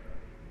it.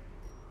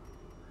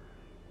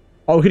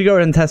 Or we could go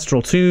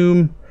Ancestral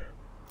Tomb.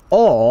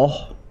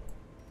 Or...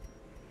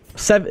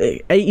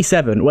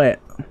 87, wait.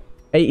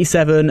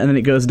 87, and then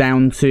it goes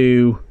down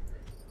to...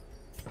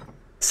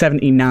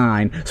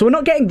 79. So we're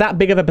not getting that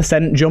big of a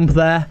percent jump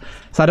there.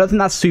 So I don't think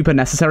that's super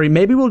necessary.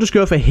 Maybe we'll just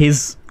go for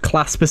his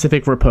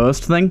class-specific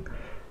riposte thing.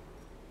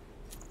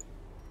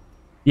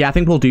 Yeah, I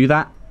think we'll do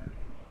that.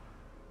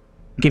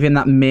 Give him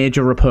that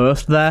major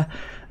riposte there.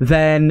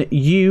 Then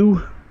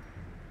you...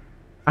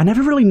 I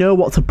never really know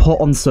what to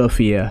put on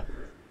Sophia.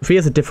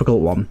 Sophia's a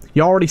difficult one.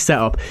 You're already set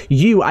up.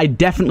 You, I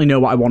definitely know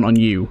what I want on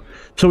you.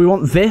 So we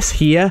want this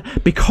here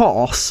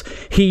because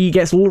he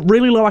gets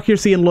really low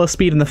accuracy and low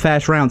speed in the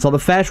first round. So the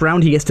first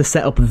round he gets to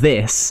set up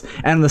this.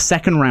 And the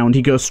second round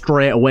he goes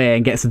straight away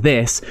and gets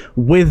this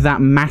with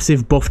that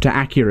massive buff to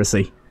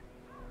accuracy.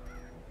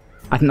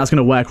 I think that's going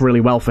to work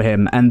really well for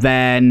him. And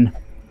then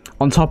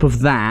on top of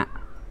that,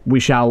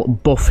 we shall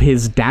buff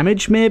his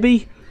damage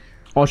maybe?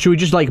 Or should we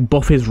just like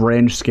buff his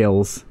range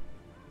skills?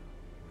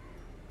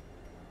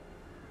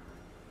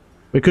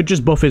 We could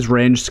just buff his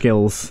range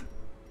skills.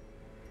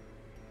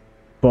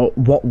 But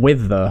what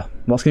with, though?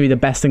 What's going to be the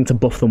best thing to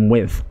buff them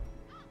with?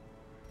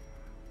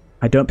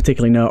 I don't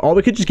particularly know. Or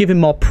we could just give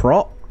him more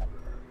prot.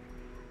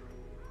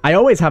 I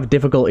always have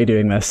difficulty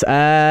doing this.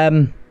 Yeah,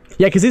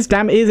 because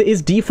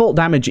his default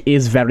damage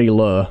is very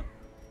low.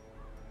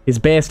 His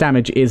base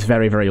damage is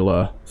very, very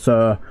low.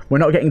 So we're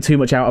not getting too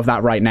much out of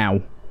that right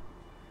now.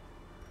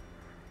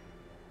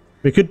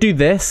 We could do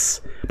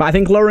this. But I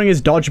think lowering his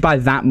dodge by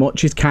that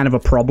much is kind of a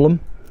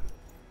problem.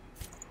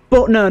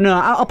 But no,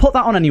 I'll put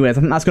that on anyways.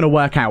 I think that's going to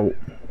work out.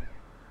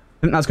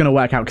 I think that's going to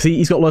work out because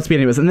he's got low speed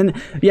anyways. And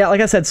then, yeah, like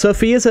I said,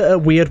 Sophia's a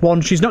weird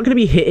one. She's not going to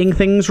be hitting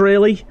things,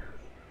 really.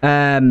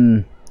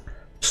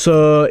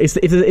 So, is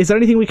there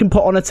anything we can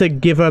put on her to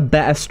give her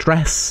better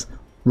stress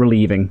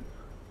relieving?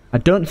 I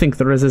don't think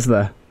there is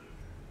there?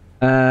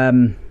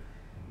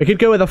 We could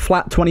go with a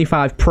flat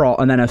 25 prot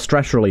and then a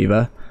stress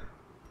reliever.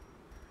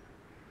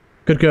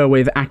 Could go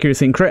with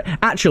accuracy and crit.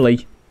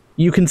 Actually,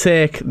 you can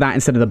take that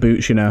instead of the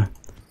boots, you know.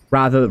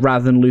 Rather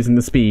than losing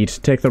the speed,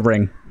 take the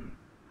ring.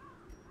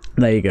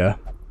 There you go.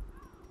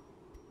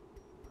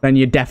 Then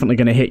you're definitely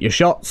going to hit your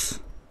shots.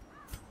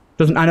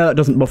 I know it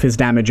doesn't buff his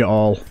damage at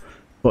all.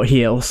 But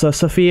heal. So,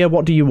 Sophia,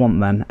 what do you want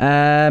then?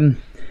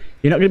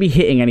 You're not going to be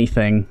hitting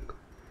anything.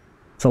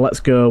 So let's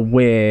go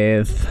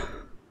with...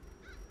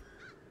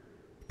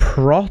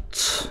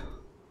 Prot?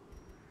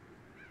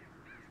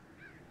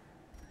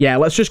 Yeah,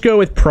 let's just go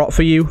with Prot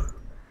for you.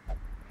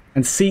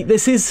 And see,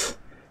 this is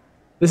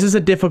a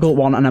difficult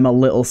one, and I'm a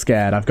little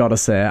scared, I've got to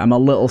say. I'm a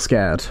little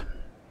scared.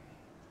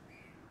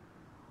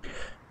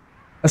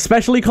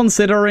 Especially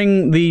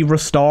considering the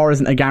restore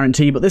isn't a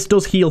guarantee, but this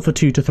does heal for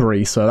 2 to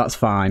 3, so that's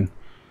fine.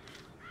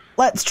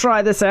 Let's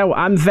try this out.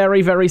 I'm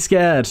very, very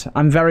scared.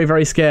 I'm very,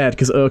 very scared,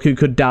 because Oku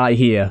could die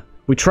here.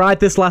 We tried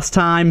this last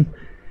time.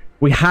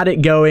 We had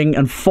it going.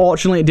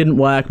 Unfortunately, it didn't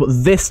work, but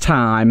this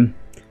time,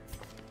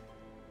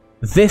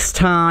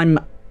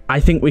 I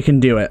think we can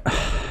do it.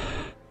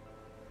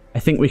 I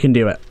think we can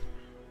do it.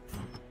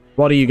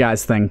 What do you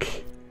guys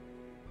think?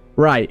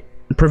 Right.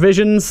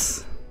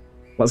 Provisions.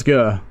 Let's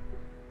go.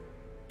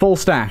 Full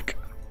stack.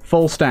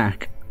 Full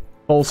stack.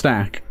 Full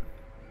stack.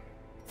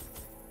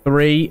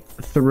 3,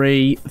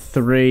 3,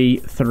 3,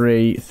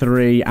 3,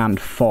 3, and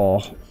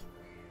 4.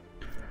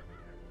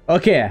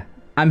 Okay.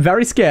 I'm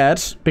very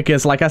scared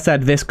because, like I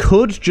said, this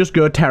could just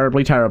go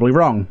terribly, terribly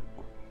wrong.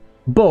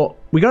 But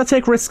we gotta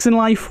take risks in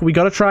life. We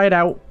gotta try it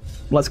out.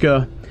 Let's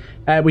go.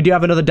 We do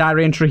have another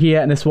diary entry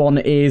here, and this one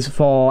is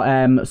for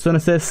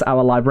Sunesis,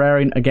 our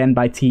librarian, again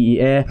by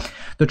TEA.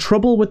 The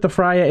trouble with the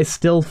Friar is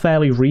still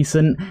fairly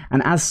recent,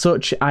 and as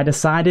such, I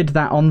decided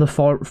that on the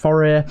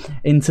foray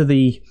into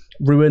the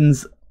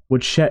ruins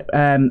would shed.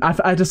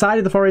 I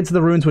decided the foray into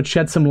the ruins would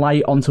shed some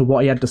light onto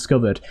what he had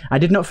discovered. I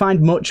did not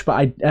find much,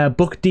 but I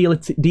book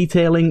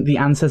detailing the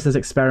ancestors'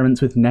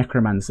 experiments with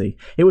necromancy.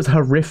 It was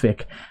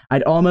horrific.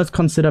 I'd almost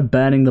consider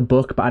burning the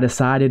book, but I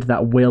decided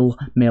that Will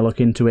may look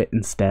into it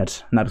instead.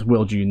 And that was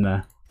Will June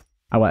there.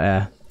 Our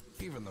heir.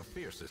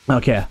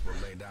 Okay.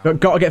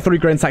 Got to get 3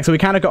 grain sacks, so we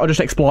kind of got to just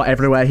explore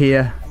everywhere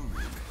here.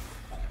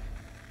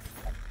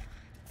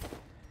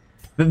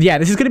 Yeah,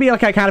 this is going to be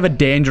like a kind of a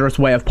dangerous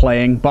way of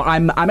playing, but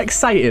I'm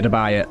excited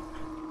by it.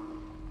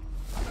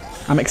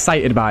 I'm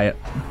excited by it.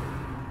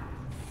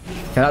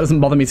 Okay, that doesn't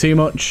bother me too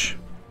much.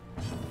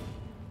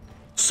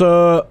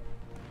 So,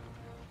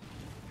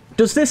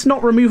 does this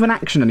not remove an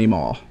action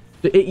anymore?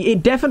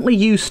 It definitely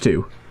used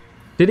to.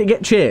 Did it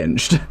get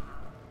changed?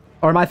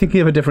 Or am I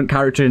thinking of a different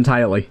character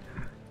entirely?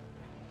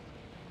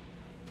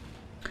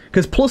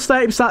 Because plus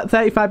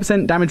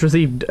 35% damage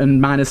received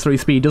and minus 3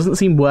 speed doesn't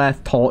seem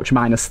worth Torch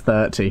minus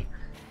 30.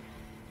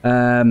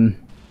 So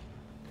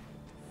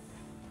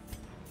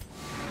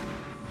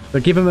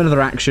give him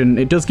another action.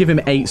 It does give him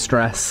 8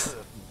 stress.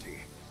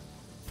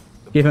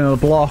 Give him a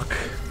block.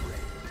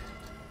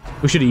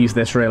 We should have used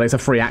this, really. It's a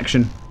free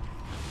action.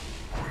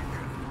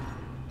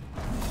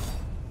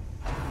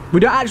 We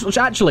don't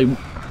actually...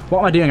 What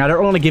am I doing? I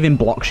don't want to give him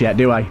blocks yet,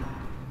 do I?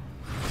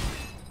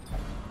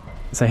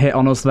 It's a hit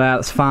on us there.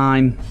 That's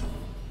fine.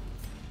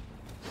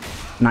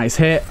 Nice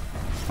hit.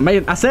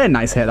 I say a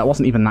nice hit. That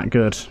wasn't even that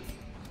good.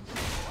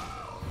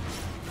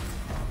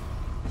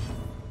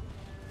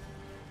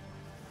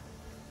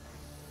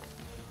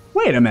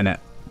 Wait a minute.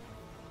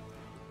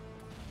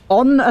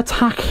 On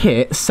attack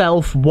hit,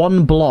 self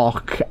 1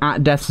 block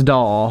at death's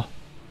door.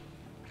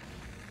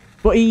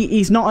 But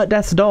he's not at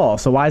death's door,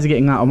 so why is he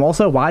getting that? And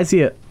also, why is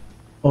he at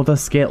other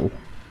skill?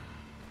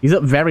 He's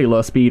at very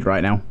low speed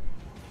right now.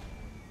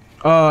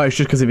 Oh, it's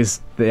just because of his...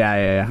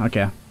 Yeah,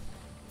 okay.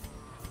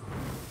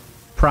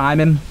 Prime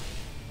him.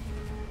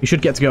 You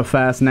should get to go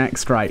first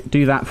next. Right,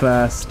 do that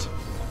first.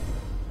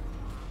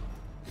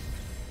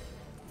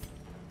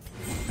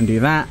 And do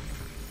that.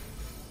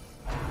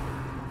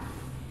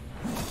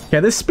 Okay,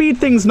 this speed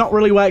thing's not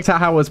really worked out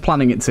how I was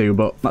planning it to,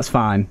 but that's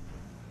fine.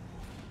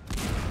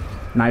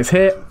 Nice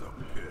hit.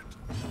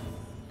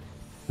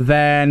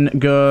 Then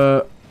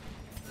go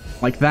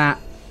like that.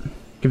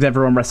 Gives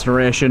everyone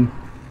restoration.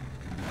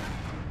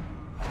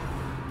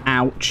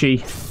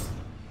 Ouchie.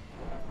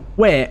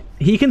 Wait,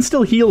 he can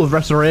still heal with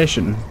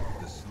restoration.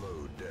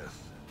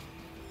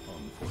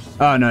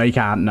 Oh, no, he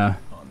can't, no.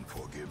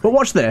 But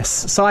watch this.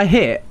 So I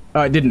hit.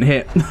 Oh, it didn't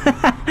hit.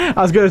 I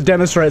was going to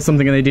demonstrate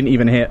something and they didn't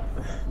even hit.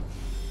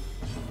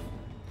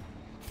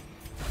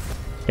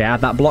 Okay,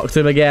 add that block to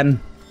him again.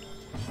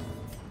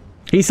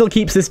 He still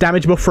keeps this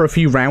damage buff for a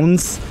few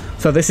rounds,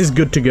 so this is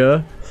good to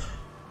go.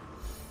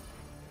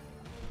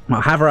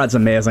 Well, Havarad's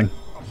amazing.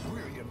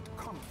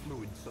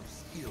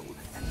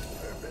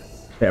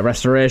 Bit of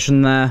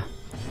restoration there.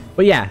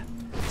 But yeah,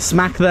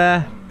 smack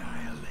there.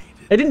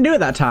 It didn't do it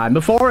that time.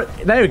 Before,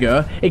 there we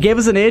go. It gave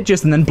us an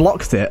Aegis and then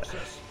blocked it.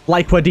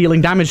 Like we're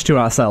dealing damage to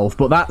ourselves,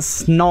 but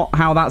that's not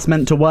how that's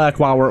meant to work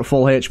while we're at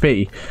full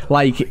HP.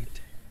 Like...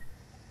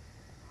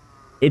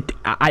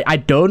 I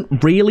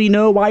don't really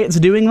know why it's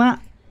doing that.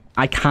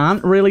 I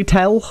can't really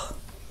tell.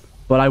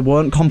 But I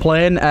won't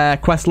complain.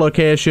 Quest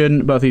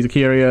location, both these are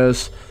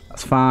curios.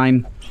 That's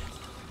fine.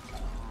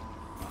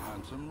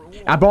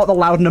 I brought the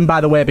Laudanum, by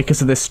the way, because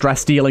of this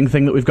stress dealing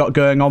thing that we've got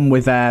going on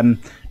with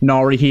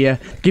Nori here.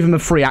 Give him a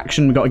free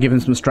action. We've got to give him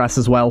some stress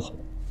as well.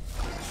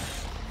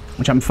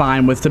 Which I'm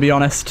fine with, to be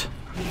honest.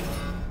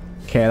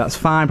 Okay, that's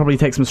fine. Probably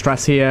take some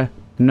stress here.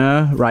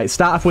 No? Right,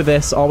 start off with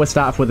this. Always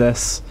start off with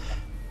this.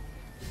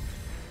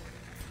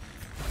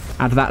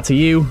 Add that to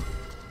you.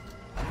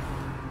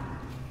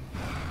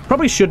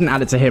 Probably shouldn't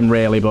add it to him,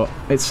 really, but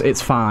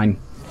it's fine.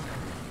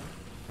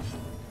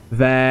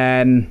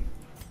 Then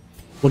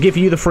we'll give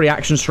you the free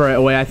action straight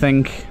away, I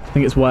think. I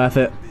think it's worth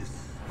it.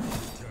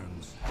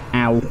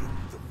 Ow.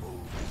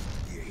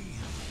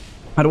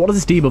 And what does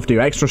this debuff do?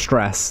 Extra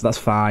stress. That's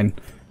fine.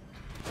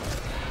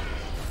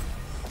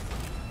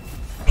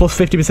 Plus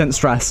 50%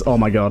 stress. Oh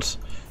my god.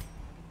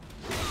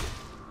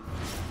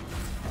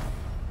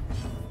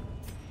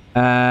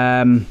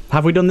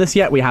 Have we done this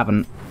yet? We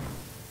haven't.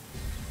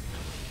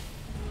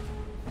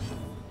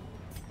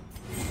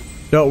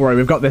 Don't worry,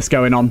 we've got this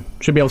going on.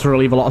 Should be able to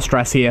relieve a lot of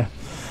stress here.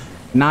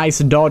 Nice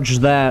dodge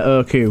there,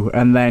 Urku.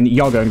 And then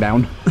you're going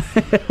down.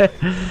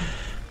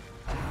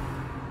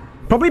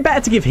 Probably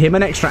better to give him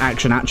an extra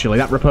action, actually.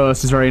 That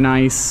riposte is very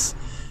nice.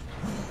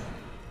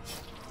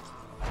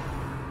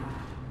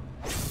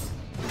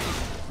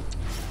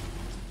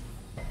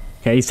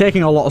 Okay, he's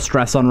taking a lot of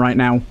stress on right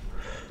now.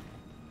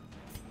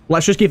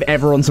 Let's just give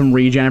everyone some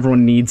regen.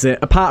 Everyone needs it.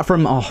 Apart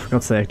from... Oh, for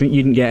God's sake, you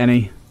didn't get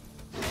any.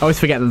 I always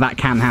forget that that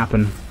can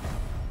happen.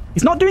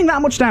 He's not doing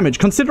that much damage.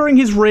 Considering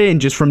his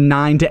range is from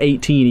 9 to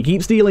 18, he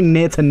keeps dealing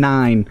near to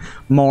 9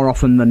 more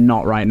often than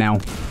not right now.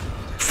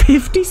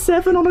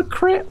 57 on a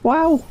crit?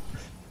 Wow.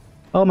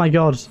 Oh my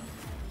god.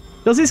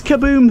 Does his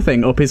kaboom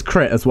thing up his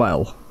crit as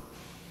well?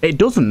 It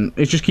doesn't.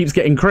 It just keeps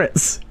getting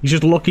crits. He's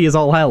just lucky as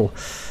all hell.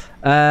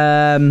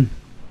 I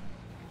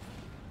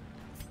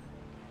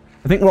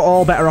think we're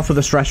all better off with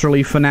the stress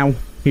relief for now.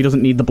 He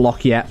doesn't need the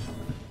block yet.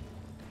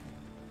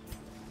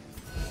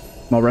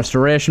 More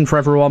restoration for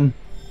everyone.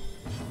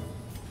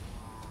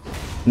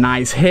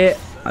 Nice hit.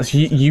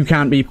 You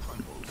can't be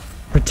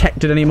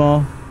protected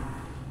anymore.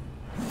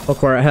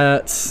 Look where it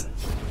hurts.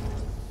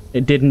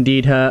 It did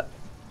indeed hurt.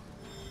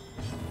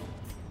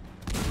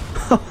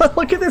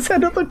 Look at this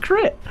another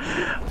crit.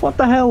 What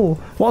the hell?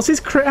 What's his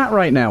crit at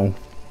right now?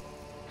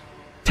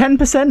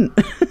 10%.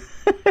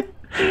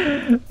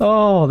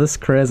 Oh, this is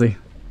crazy.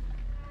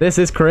 This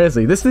is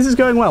crazy. This is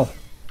going well.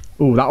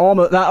 Ooh, that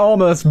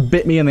almost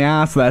bit me in the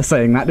ass there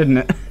saying that, didn't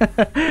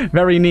it?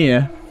 Very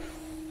near.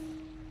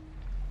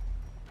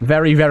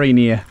 Very, very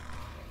near.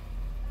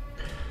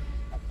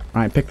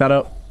 Right, pick that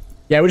up.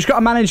 Yeah, we just got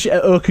to manage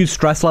Urku's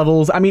stress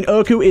levels. I mean,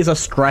 Urku is a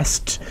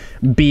stressed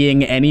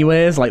being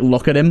anyways. Like,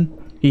 look at him.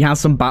 He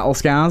has some battle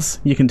scars.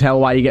 You can tell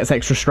why he gets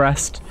extra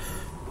stressed.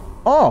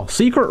 Oh,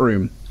 secret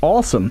room.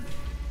 Awesome.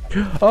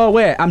 Oh,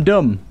 wait, I'm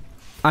dumb.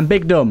 I'm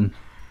big dumb.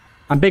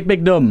 I'm big,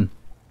 big dumb.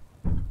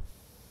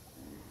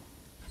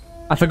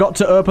 I forgot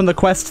to open the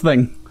quest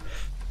thing.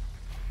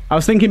 I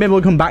was thinking maybe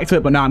we'll come back to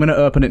it, but no, I'm going to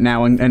open it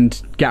now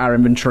and get our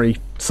inventory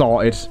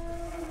sorted.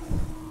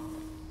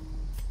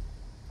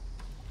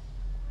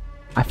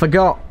 I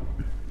forgot.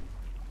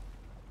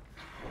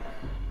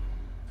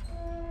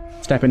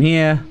 Step in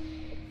here.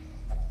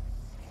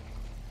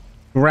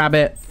 Grab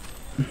it.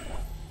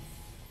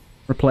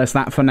 Replace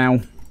that for now.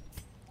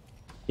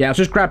 Yeah, let's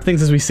just grab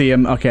things as we see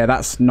them. Okay,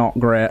 that's not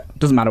great.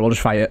 Doesn't matter, we'll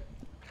just fight it.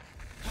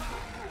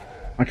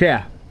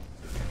 Okay.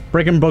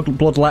 Brigand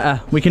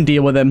Bloodletter. We can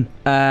deal with him.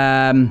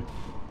 Everyone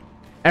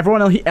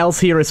else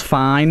here is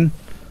fine.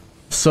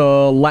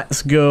 So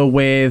let's go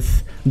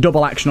with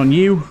double action on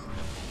you.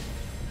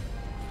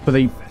 For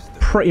the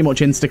pretty much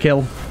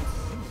insta-kill.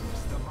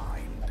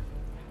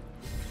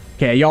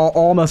 Okay, you're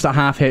almost at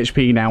half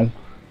HP now.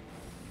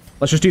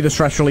 Let's just do the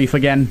stress relief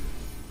again.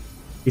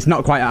 He's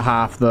not quite at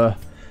half, though.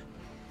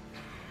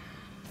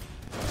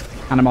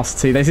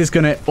 Animosity. This is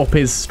going to up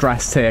his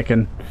stress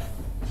taken.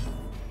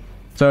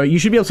 So you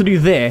should be able to do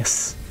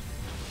this.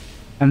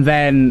 And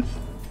then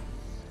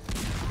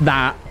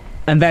that.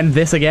 And then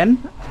this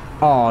again.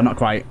 Oh, not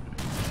quite.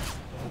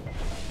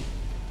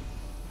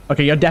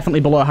 Okay, you're definitely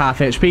below half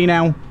HP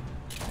now.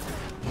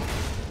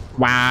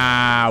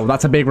 Wow,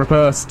 that's a big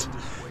riposte.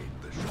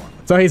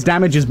 So his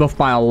damage is buffed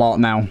by a lot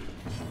now.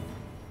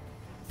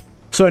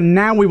 So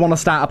now we want to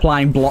start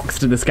applying blocks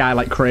to this guy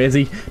like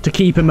crazy to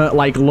keep him at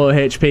like low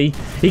HP.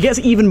 He gets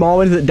even more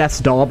when he's at death's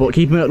door, but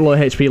keeping him at low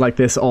HP like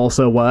this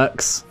also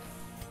works.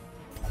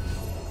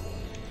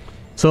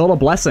 Solar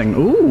Blessing.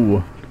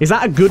 Ooh. Is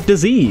that a good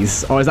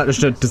disease? Or is that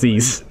just a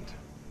disease?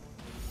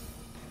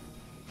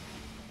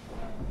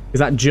 Is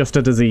that just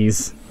a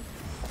disease?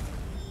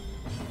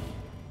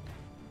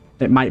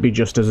 It might be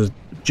just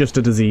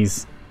a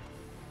disease.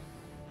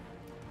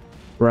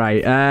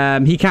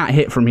 Right. He can't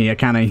hit from here,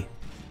 can he?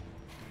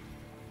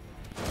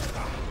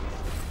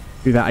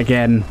 Do that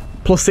again.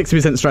 Plus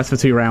 60% stress for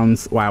 2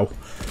 rounds. Wow.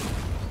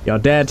 You're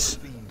dead.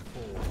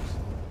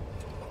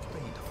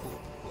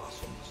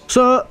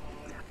 So,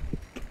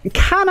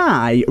 can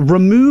I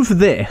remove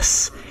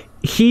this,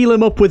 heal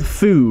him up with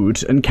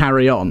food, and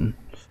carry on?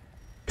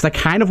 Because I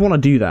kind of want to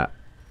do that.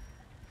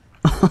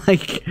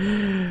 Like,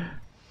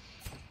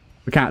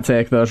 we can't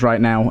take those right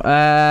now.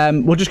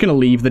 We're just going to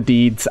leave the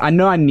deeds. I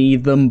know I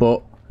need them,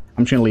 but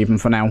I'm just going to leave them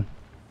for now.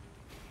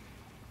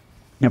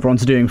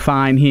 Everyone's doing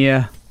fine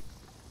here.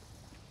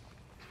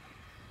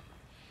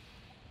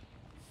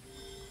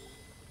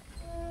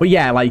 But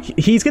yeah, like,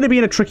 he's going to be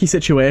in a tricky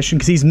situation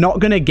because he's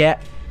not going to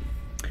get...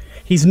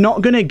 He's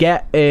not going to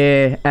get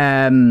a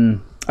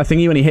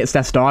thingy when he hits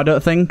Death's Door, I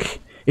don't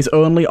think. It's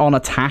only on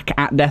attack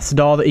at Death's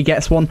Door that he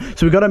gets one.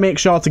 So we've got to make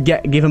sure to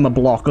give him a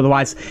block.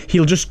 Otherwise,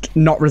 he'll just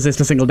not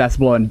resist a single Death's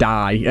Blow and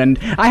die. And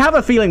I have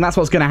a feeling that's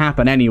what's going to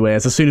happen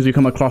anyways, as soon as we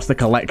come across the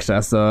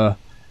Collector. So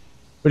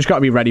we just got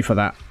to be ready for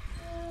that.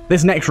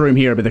 This next room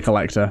here will be the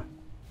Collector.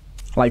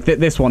 Like,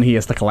 this one here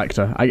is the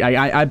Collector.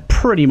 I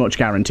pretty much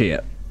guarantee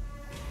it.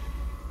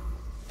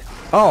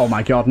 Oh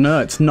my god, no,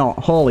 it's not.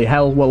 Holy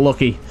hell, we're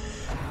lucky.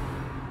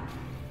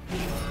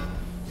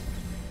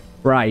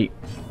 Right.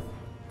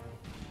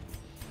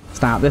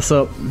 Start this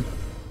up.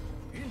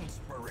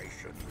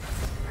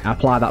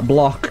 Apply that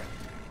block.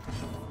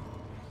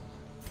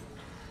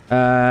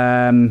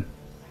 Yeah,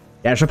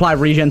 just apply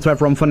regen to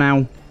everyone for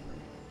now.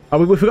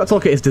 Oh, we forgot to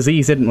look at his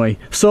disease, didn't we?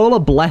 Solar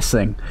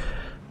Blessing.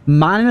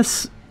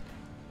 Minus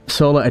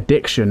Solar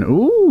Addiction.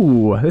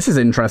 Ooh, this is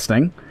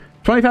interesting.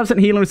 25%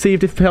 healing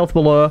received if health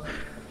below.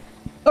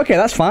 Okay,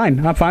 that's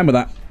fine. I'm fine with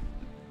that.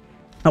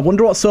 I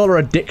wonder what Solar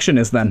Addiction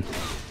is then.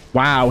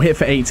 Wow, hit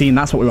for 18.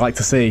 That's what we like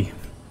to see.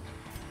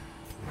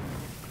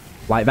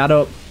 Light that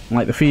up.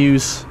 Light the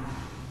fuse.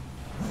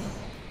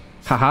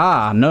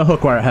 Haha, no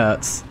hook where it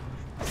hurts.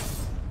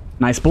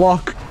 Nice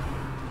block.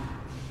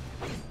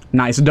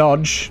 Nice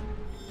dodge.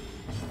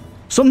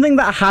 Something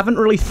that I haven't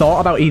really thought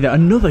about either.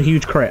 Another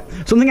huge crit.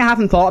 Something I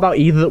haven't thought about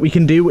either that we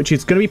can do, which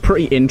is going to be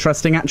pretty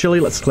interesting,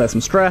 actually. Let's clear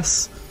some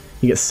stress.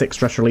 You get 6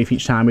 stress relief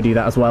each time we do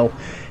that as well.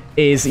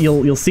 Is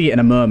you'll see it in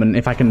a moment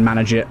if I can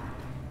manage it.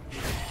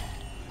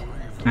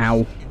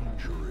 Ow.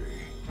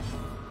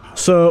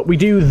 So we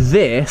do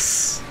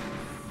this.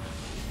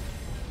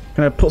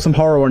 Gonna put some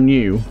horror on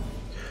you.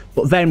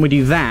 But then we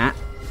do that.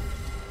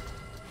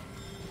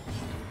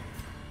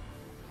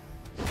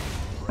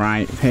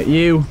 Right, hit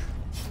you.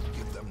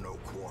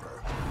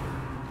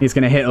 He's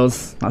gonna hit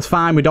us. That's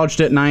fine, we dodged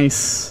it,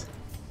 nice.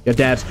 You're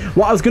dead.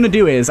 What I was gonna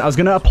do is, I was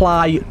gonna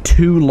apply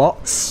 2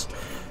 lots.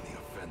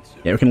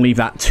 Yeah, we can leave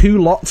that. 2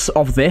 lots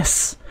of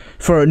this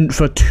for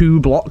 2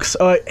 blocks.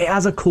 Oh, it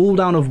has a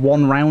cooldown of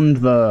 1 round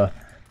though.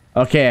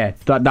 Okay,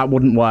 that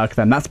wouldn't work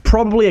then. That's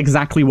probably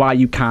exactly why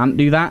you can't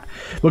do that.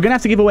 We're gonna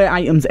have to give away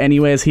items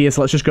anyways here,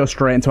 so let's just go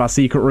straight into our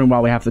secret room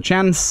while we have the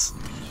chance.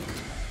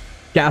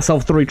 Get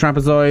ourselves 3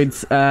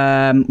 trapezoids.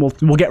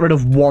 We'll get rid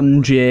of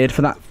 1 jade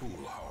for that.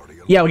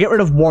 Yeah, we'll get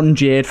rid of 1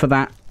 jade for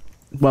that.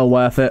 Well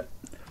worth it.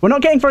 We're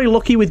not getting very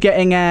lucky with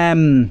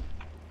getting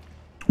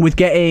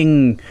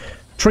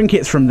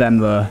trinkets from them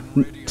though.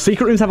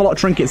 Secret rooms have a lot of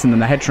trinkets in them,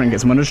 the head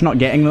trinkets, and we're just not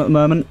getting them at the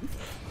moment.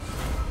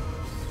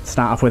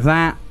 Start off with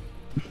that.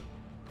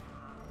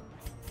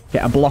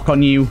 Get a block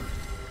on you.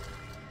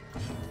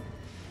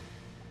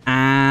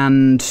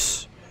 And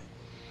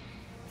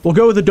we'll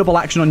go with a double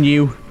action on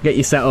you. Get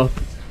you set up.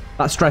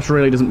 That stress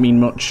really doesn't mean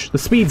much. The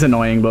speed's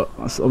annoying, but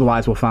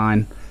otherwise we're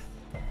fine.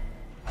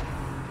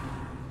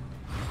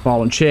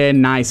 Ball and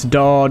chain. Nice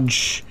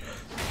dodge.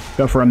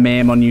 Go for a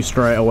maim on you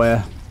straight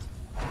away.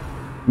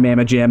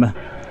 Maim Jim.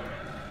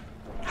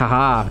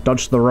 Haha.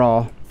 Dodge the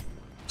raw.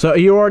 So are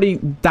you already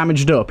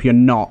damaged up? You're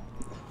not.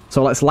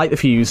 So let's light the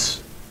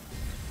fuse.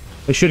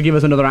 It should give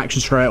us another action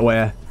straight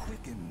away.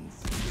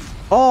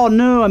 Oh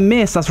no, I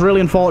missed. That's really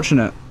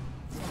unfortunate.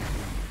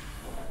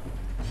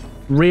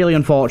 Really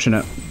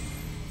unfortunate.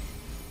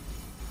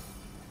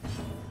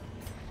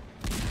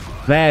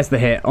 There's the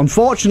hit.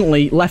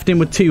 Unfortunately, left him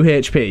with 2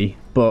 HP,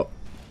 but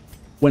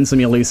win some,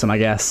 you lose some, I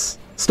guess.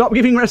 Stop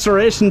giving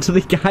restoration to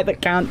the guy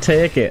that can't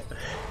take it.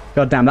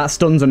 God damn, that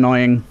stun's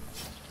annoying.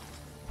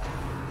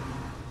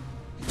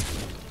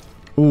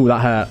 Ooh, that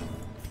hurt.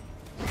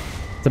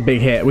 It's a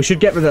big hit. We should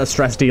get rid of that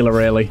stress dealer,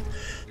 really.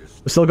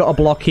 We've still got a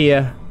block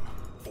here.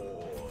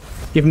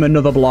 Give him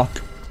another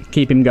block.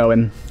 Keep him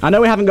going. I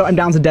know we haven't got him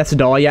down to Death's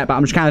Door yet, but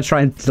I'm just kind of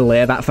trying to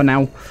delay that for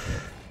now.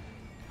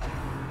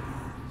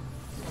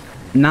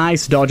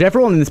 Nice dodge.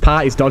 Everyone in this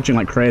party is dodging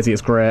like crazy.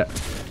 It's great.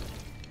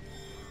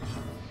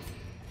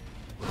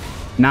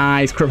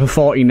 Nice. Crit for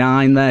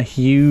 49 there.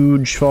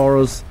 Huge for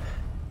us.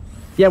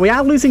 Yeah, we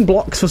are losing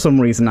blocks for some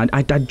reason.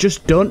 I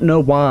just don't know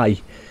why.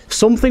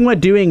 Something we're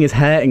doing is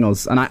hurting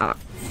us, and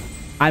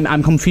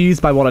I'm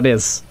confused by what it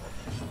is.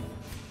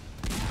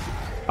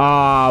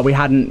 Ah, we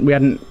hadn't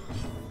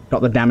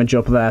got the damage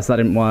up there, so that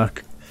didn't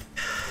work.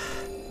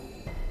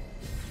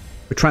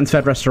 We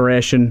transferred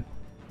restoration.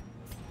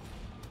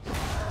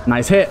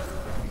 Nice hit.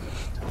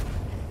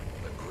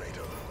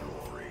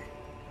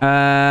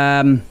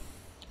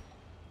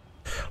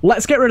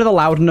 Let's get rid of the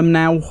laudanum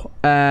now,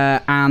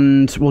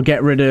 and we'll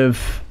get rid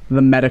of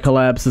the medical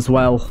herbs as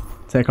well.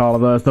 Take all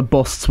of those. The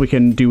busts we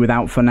can do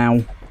without for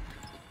now.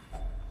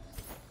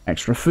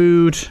 Extra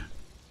food.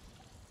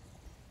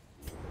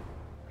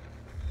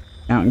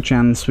 Outing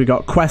chance. We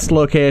got quest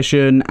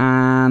location,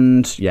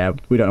 and yeah,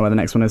 we don't know where the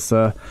next one is,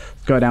 so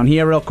let's go down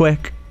here real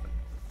quick.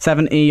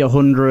 70,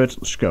 100.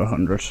 Let's go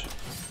 100.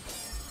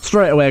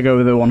 Straight away go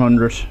with the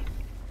 100.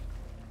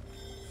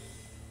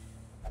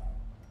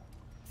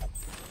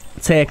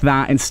 Take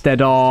that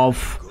instead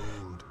of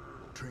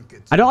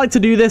I don't like to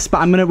do this,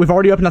 but we've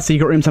already opened our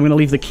secret room, so I'm gonna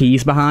leave the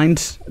keys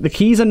behind. The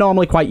keys are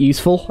normally quite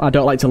useful. I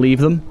don't like to leave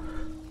them.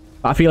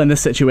 But I feel in this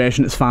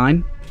situation it's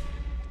fine.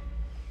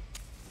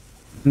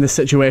 In this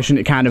situation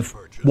it kind of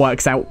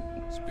works out.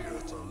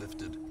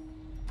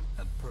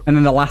 And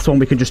then the last one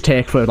we could just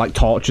take for like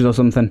torches or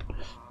something.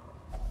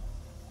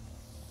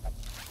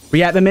 But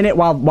yeah, at the minute,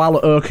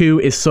 while Oku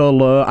is so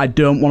low, I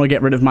don't want to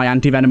get rid of my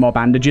anti-venom or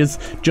bandages,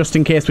 just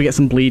in case we get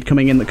some bleed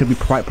coming in that could be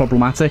quite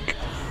problematic.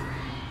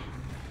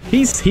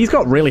 He's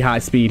got really high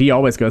speed. He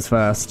always goes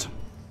first.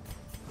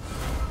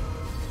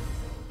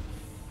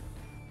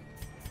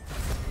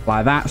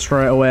 Like that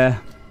straight away.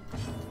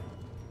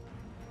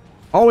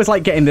 Always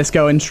like getting this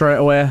going straight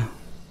away.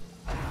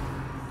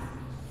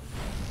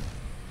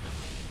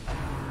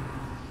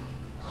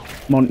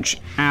 Munch.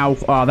 Ow.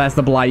 Oh, there's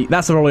the blight.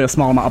 That's only a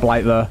small amount of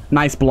blight, though.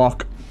 Nice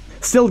block.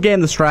 Still gain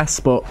the stress,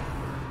 but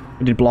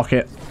we did block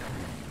it.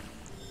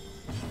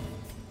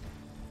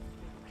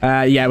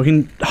 Yeah, we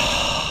can...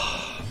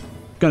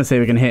 Gonna say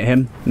we can hit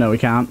him. No, we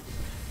can't.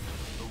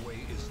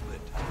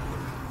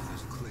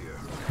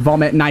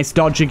 Vomit. Nice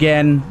dodge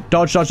again.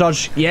 Dodge, dodge,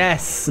 dodge.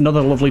 Yes!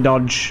 Another lovely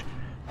dodge.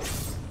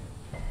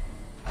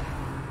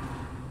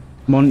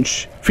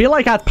 Munch. Feel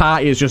like our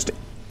party is just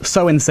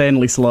so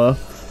insanely slow.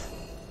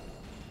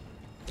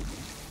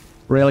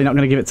 Really not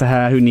going to give it to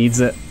her. Who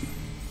needs it?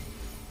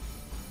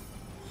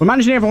 We're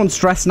managing everyone's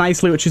stress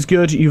nicely, which is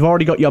good. You've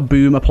already got your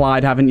boom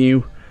applied, haven't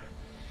you?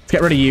 Let's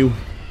get rid of you.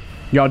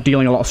 You're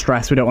dealing a lot of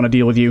stress. We don't want to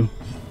deal with you.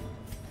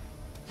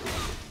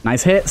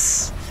 Nice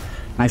hits.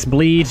 Nice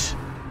bleed.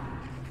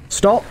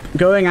 Stop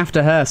going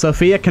after her.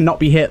 Sophia cannot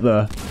be hit,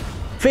 though.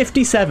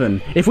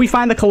 57. If we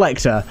find the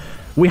collector,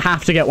 we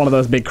have to get one of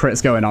those big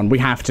crits going on. We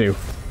have to.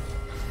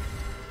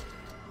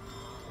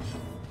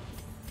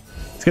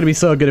 It's going to be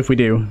so good if we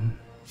do.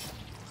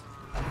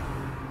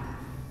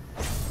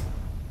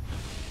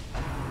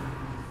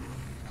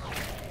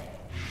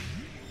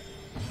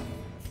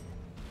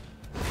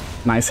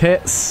 Nice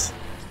hits.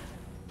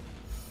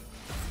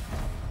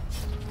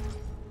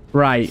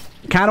 Right.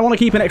 Kind of want to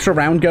keep an extra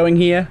round going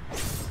here.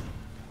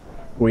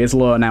 Oh, he is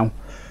low now.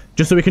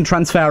 Just so we can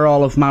transfer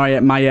all of my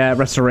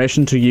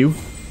restoration to you.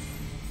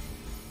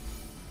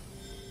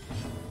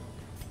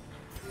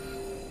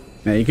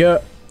 There you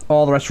go.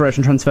 All the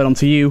restoration transferred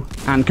onto you.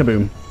 And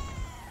kaboom.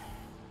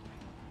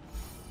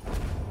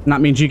 And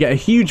that means you get a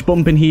huge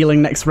bump in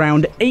healing next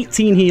round.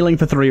 18 healing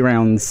for 3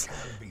 rounds.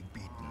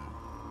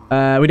 We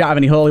don't have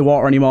any holy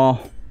water anymore.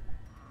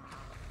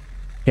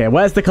 Okay,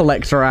 where's the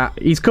collector at?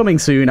 He's coming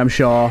soon, I'm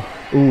sure.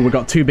 Ooh, we've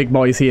got 2 big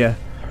boys here.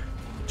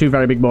 2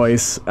 very big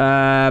boys.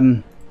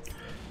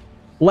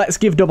 Let's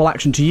give double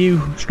action to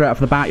you. Straight off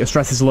the bat, your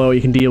stress is low,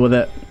 you can deal with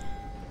it.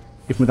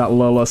 Even with that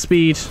low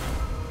speed.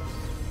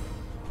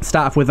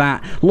 Start off with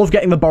that. Love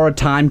getting the borrowed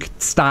time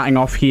starting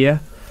off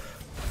here.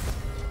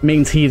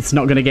 Means he's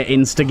not going to get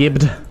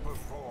insta-gibbed.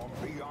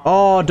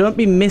 Oh, don't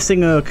be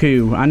missing,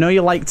 Oku. I know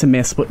you like to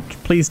miss, but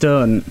please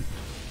don't.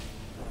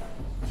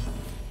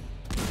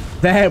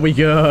 There we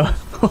go.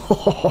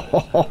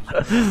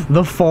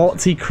 The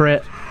 40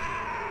 crit.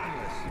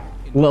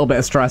 A little bit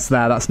of stress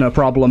there, that's no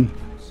problem.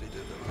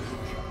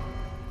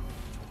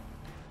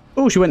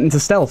 Oh, she went into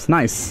stealth.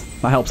 Nice.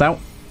 That helps out.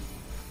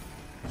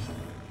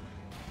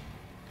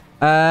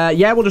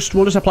 Yeah, we'll just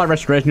apply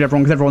restoration to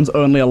everyone because everyone's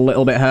only a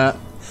little bit hurt.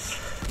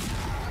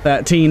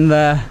 13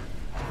 there.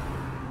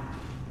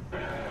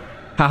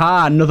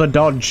 Haha, another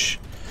dodge.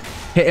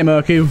 Hit him,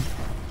 Oku.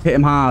 Hit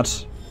him hard.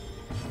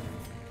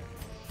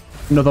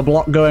 Another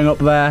block going up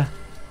there.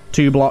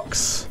 2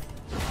 blocks.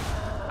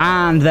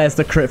 And there's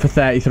the crit for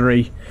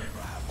 33.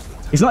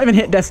 He's not even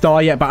hit death's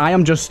door yet, but I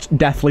am just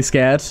deathly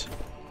scared.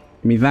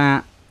 Give me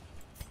that.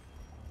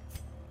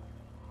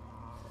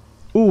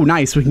 Ooh,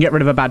 nice. We can get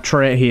rid of a bad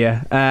trait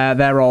here.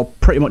 They're all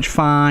pretty much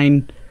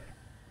fine.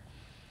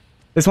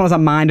 This one has a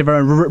mind of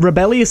her.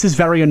 Rebellious is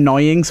very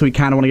annoying, so we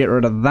kind of want to get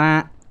rid of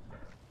that.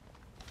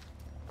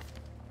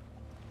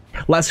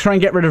 Let's try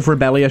and get rid of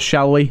Rebellious,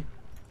 shall we?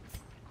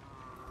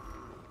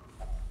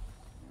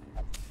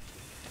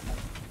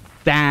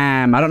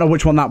 Damn, I don't know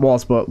which one that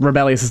was, but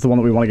Rebellious is the one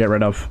that we want to get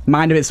rid of.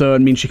 Mind of its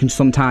own means she can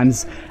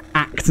sometimes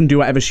act and do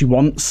whatever she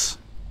wants.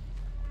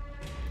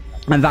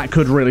 And that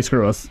could really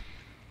screw us.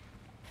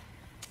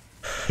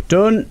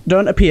 Don't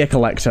appear,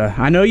 Collector.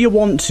 I know you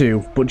want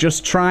to, but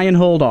just try and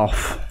hold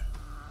off.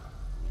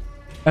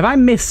 Have I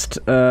missed,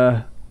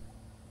 I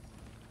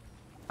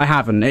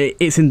haven't.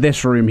 It's in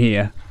this room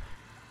here.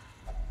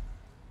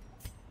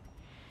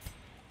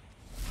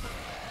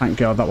 Thank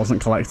God that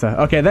wasn't Collector.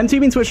 Okay, then 2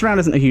 being switched around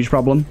isn't a huge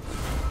problem.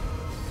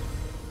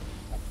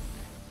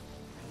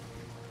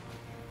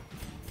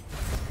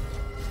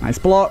 Nice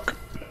block.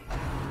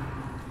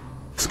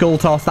 Skull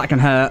toss, that can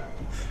hurt.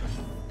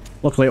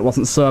 Luckily it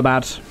wasn't so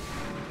bad.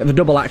 Get the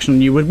double action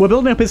on you. We're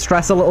building up his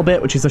stress a little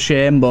bit, which is a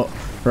shame, but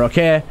we're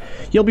okay.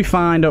 You'll be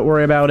fine, don't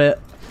worry about it.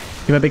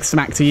 Give a big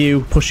smack to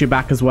you, push you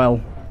back as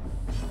well.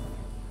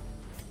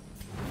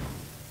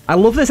 I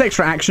love this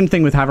extra action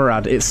thing with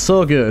Havarad. It's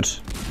so good.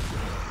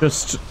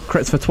 Just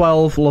crits for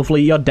 12,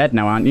 lovely. You're dead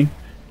now, aren't you?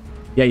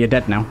 Yeah, you're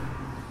dead now.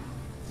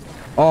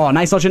 Oh,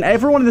 nice dodge. And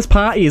everyone in this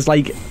party is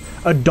like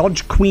a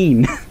dodge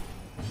queen.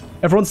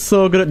 Everyone's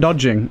so good at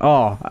dodging.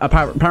 Oh,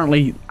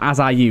 apparently, as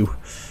are you.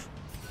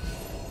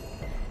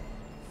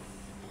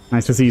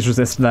 Nice disease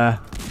resist there.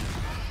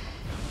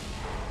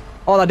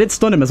 Oh, that did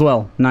stun him as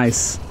well.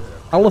 Nice.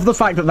 I love the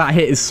fact that that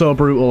hit is so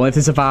brutal. If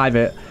they survive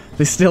it,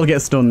 they still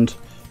get stunned.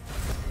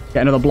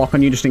 Get another block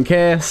on you just in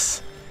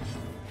case.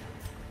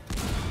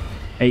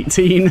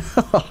 18.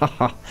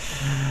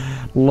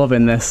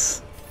 Loving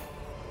this.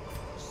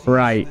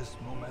 Right.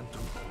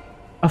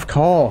 Of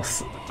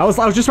course. I was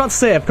just about to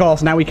say, of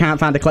course, now we can't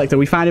find a collector.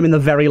 We find him in the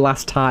very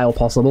last tile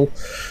possible.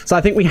 So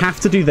I think we have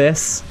to do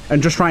this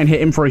and just try and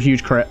hit him for a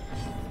huge crit.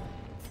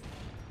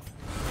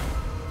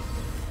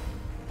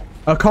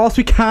 Of course,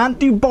 we can't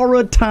do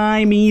borrowed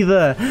time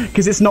either,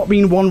 because it's not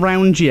been 1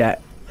 round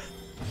yet.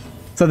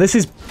 So this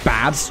is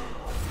bad.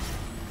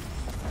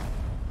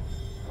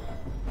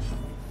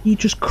 He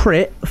just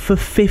crit for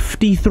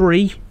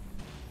 53.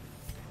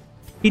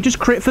 He just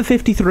crit for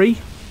 53.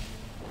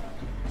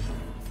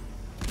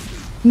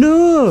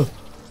 No!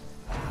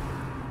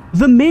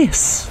 The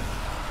miss.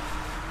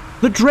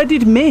 The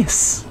dreaded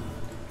miss.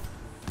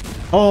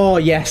 Oh,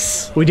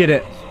 yes. We did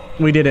it.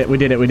 We did it. We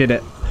did it. We did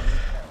it.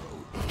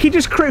 He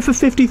just crit for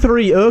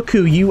 53.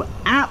 Urku, you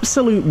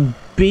absolute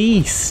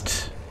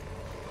beast.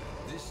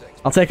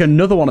 I'll take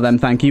another one of them,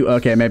 thank you.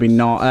 Okay, maybe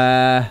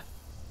not.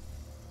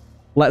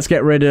 Let's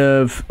get rid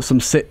of some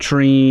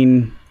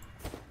citrine.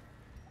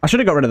 I should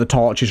have got rid of the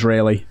torches,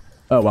 really.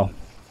 Oh, well.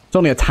 It's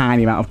only a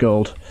tiny amount of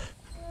gold.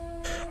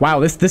 Wow,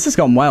 this has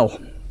gone well.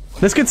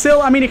 This could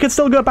still... I mean, it could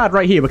still go bad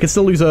right here. We could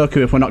still lose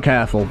Urku if we're not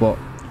careful, but...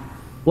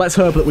 let's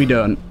hope that we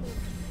don't.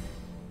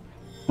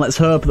 Let's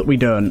hope that we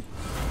don't.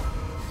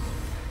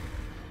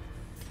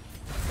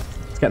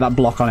 Let's get that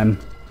block on him.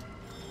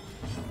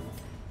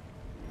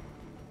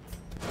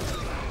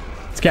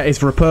 Let's get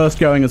his riposte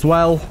going as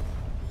well.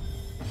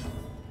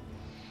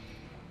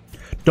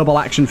 Double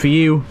action for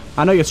you.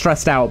 I know you're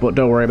stressed out, but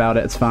don't worry about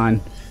it. It's fine.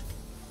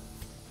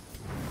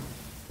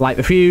 Light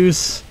the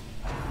fuse.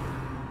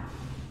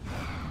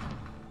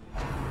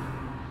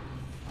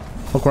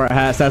 Look where it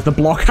hurts. There's the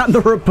block and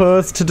the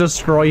riposte to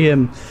destroy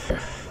him.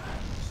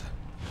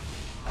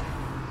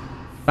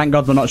 Thank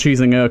God they're not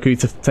choosing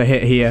Urku to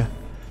hit here.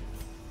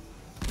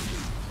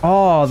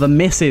 Oh, the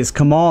misses.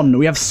 Come on.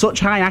 We have such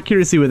high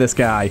accuracy with this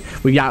guy.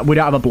 We don't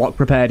have a block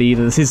prepared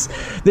either.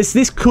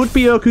 This could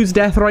be Urku's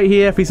death right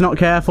here if he's not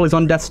careful. He's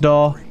on death's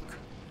door.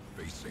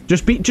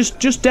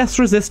 Just death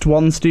resist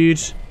once,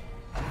 dude.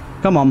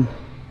 Come on.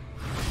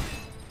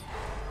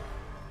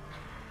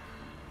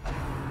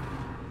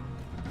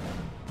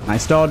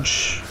 Nice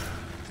dodge.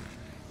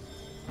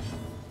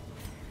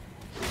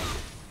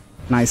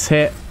 Nice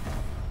hit.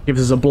 Gives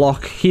us a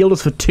block. Healed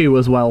us for 2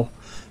 as well.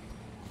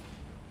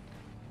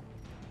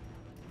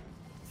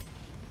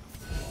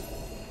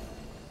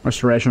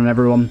 Restoration on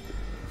everyone.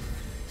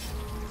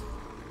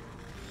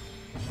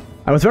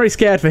 I was very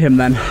scared for him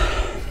then.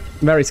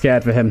 Very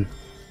scared for him.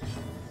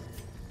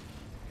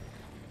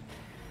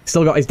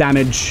 Still got his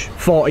damage.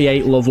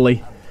 48,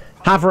 lovely.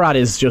 Havrad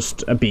is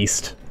just a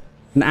beast.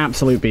 An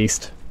absolute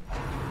beast.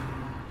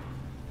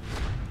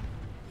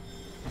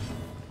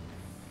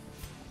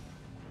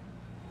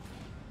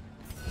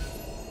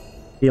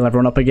 Heal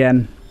everyone up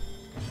again.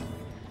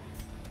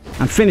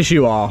 And finish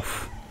you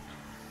off.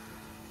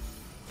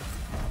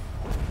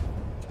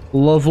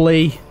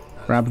 Lovely.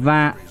 Grab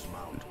that.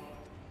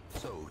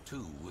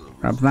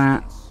 Grab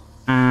that.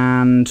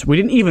 And we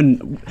didn't even...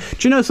 do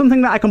you know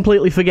something that I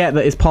completely forget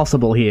that is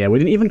possible here? We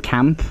didn't even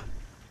camp.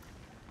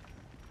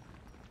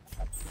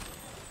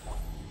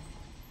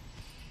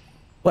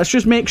 Let's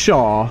just make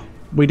sure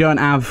we don't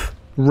have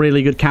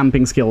really good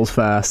camping skills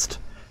first.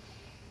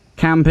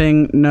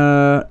 Camping,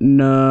 no,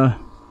 no.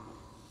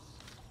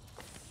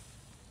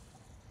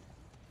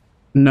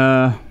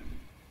 No.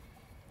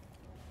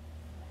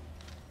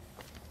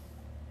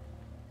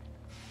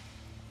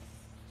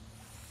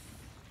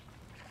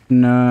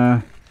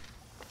 No.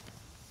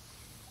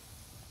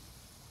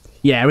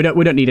 Yeah, we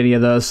don't need any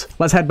of those.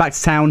 Let's head back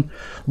to town.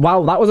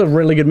 Wow, that was a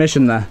really good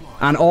mission there.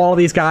 And all of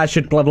these guys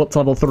should level up to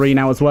level 3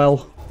 now as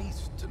well.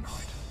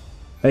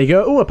 There you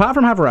go. Ooh, apart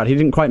from Havrad, he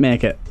didn't quite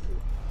make it.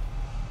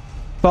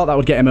 Thought that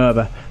would get him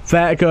over.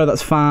 Vertigo,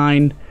 that's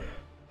fine.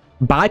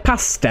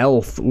 Bypass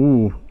stealth.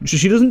 Ooh.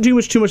 She doesn't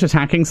do too much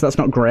attacking, so that's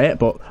not great,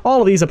 but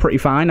all of these are pretty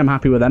fine. I'm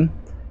happy with them.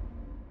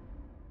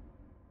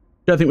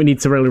 Don't think we need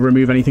to really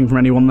remove anything from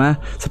anyone there.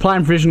 Supply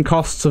and provision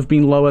costs have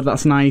been lowered.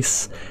 That's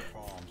nice.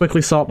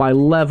 Quickly sort by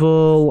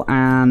level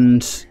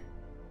and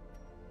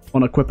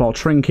unequip all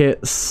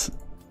trinkets.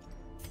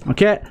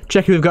 Okay,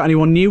 check if we've got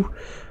anyone new.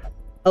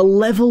 A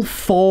level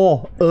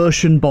 4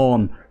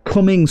 Oceanborn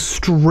coming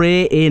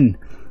straight in.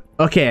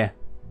 Okay,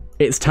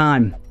 it's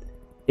time.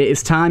 It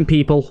is time,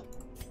 people.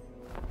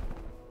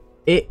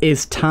 It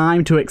is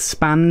time to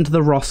expand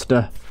the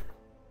roster.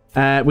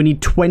 We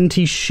need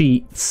 20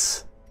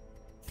 sheets.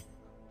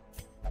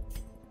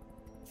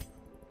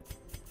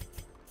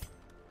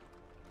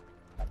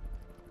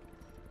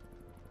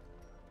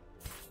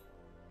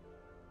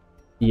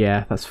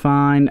 Yeah, that's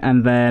fine.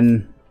 And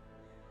then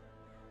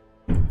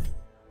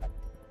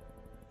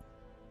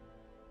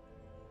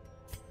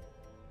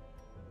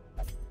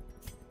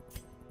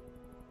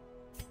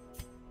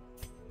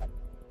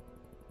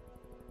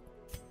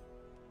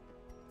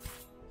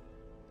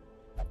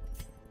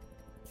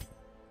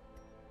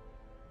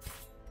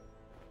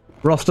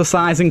Roster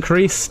size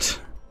increased.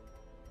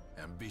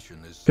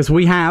 Because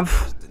we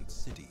have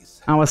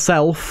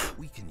ourselves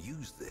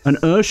an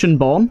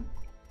Oceanborn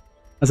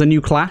as a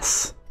new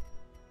class.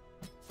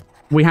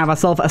 We have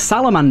ourselves a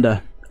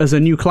Salamander as a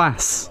new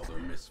class.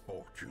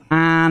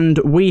 And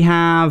we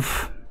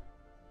have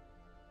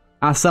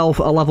ourselves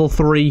a level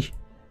 3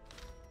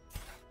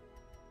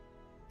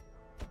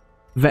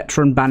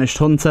 Veteran Banished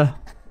Hunter.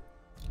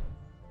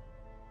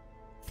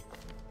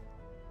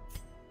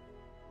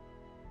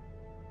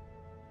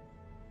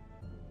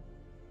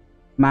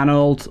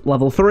 Manold,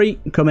 level 3,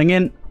 coming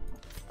in.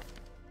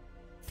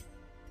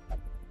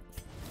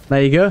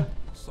 There you go.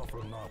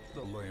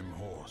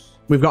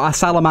 We've got our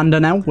Salamander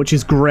now, which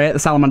is great. The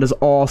Salamander's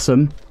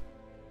awesome.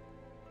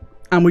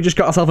 And we just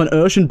got ourselves an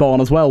Oceanborn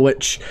as well,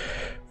 which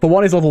for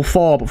 1 is level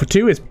 4, but for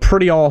 2 is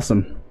pretty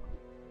awesome.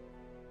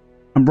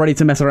 I'm ready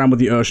to mess around with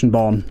the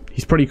Oceanborn.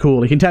 He's pretty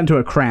cool. He can turn into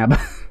a crab.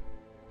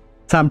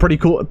 So I'm pretty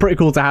cool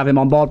to have him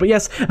on board. But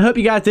yes, I hope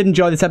you guys did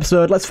enjoy this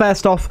episode. Let's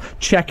first off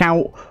check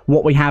out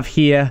what we have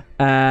here.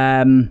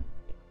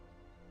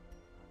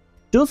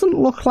 Doesn't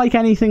look like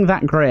anything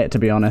that great, to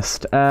be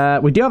honest.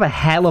 We do have a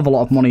hell of a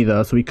lot of money,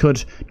 though, so we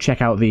could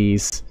check out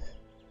these.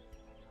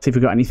 See if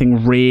we've got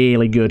anything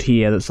really good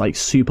here that's, like,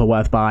 super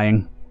worth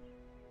buying.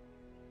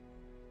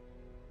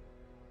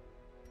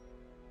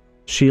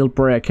 Shield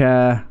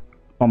Breaker,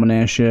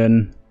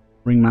 Abomination,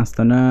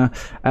 Ringmaster, no.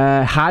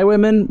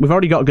 Highwayman, we've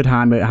already got a good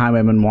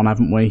Highwayman one,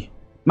 haven't we?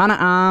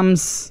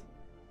 Man-at-Arms,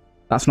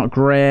 that's not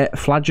great.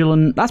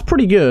 Flagellant, that's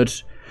pretty good.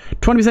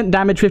 20%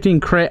 damage,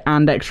 15 crit,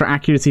 and extra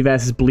accuracy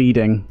versus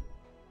bleeding.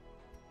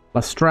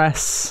 Less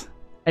stress,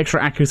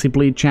 extra accuracy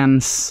bleed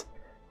chance.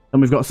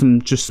 And we've got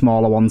some just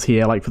smaller ones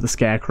here, like for the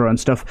Scarecrow and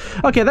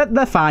stuff. Okay,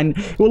 they're fine.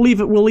 We'll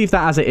leave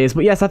that as it is.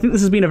 But yes, I think this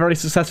has been a very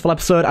successful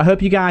episode. I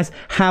hope you guys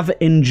have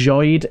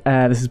enjoyed.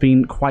 This has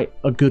been quite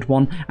a good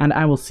one, and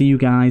I will see you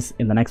guys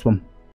in the next one.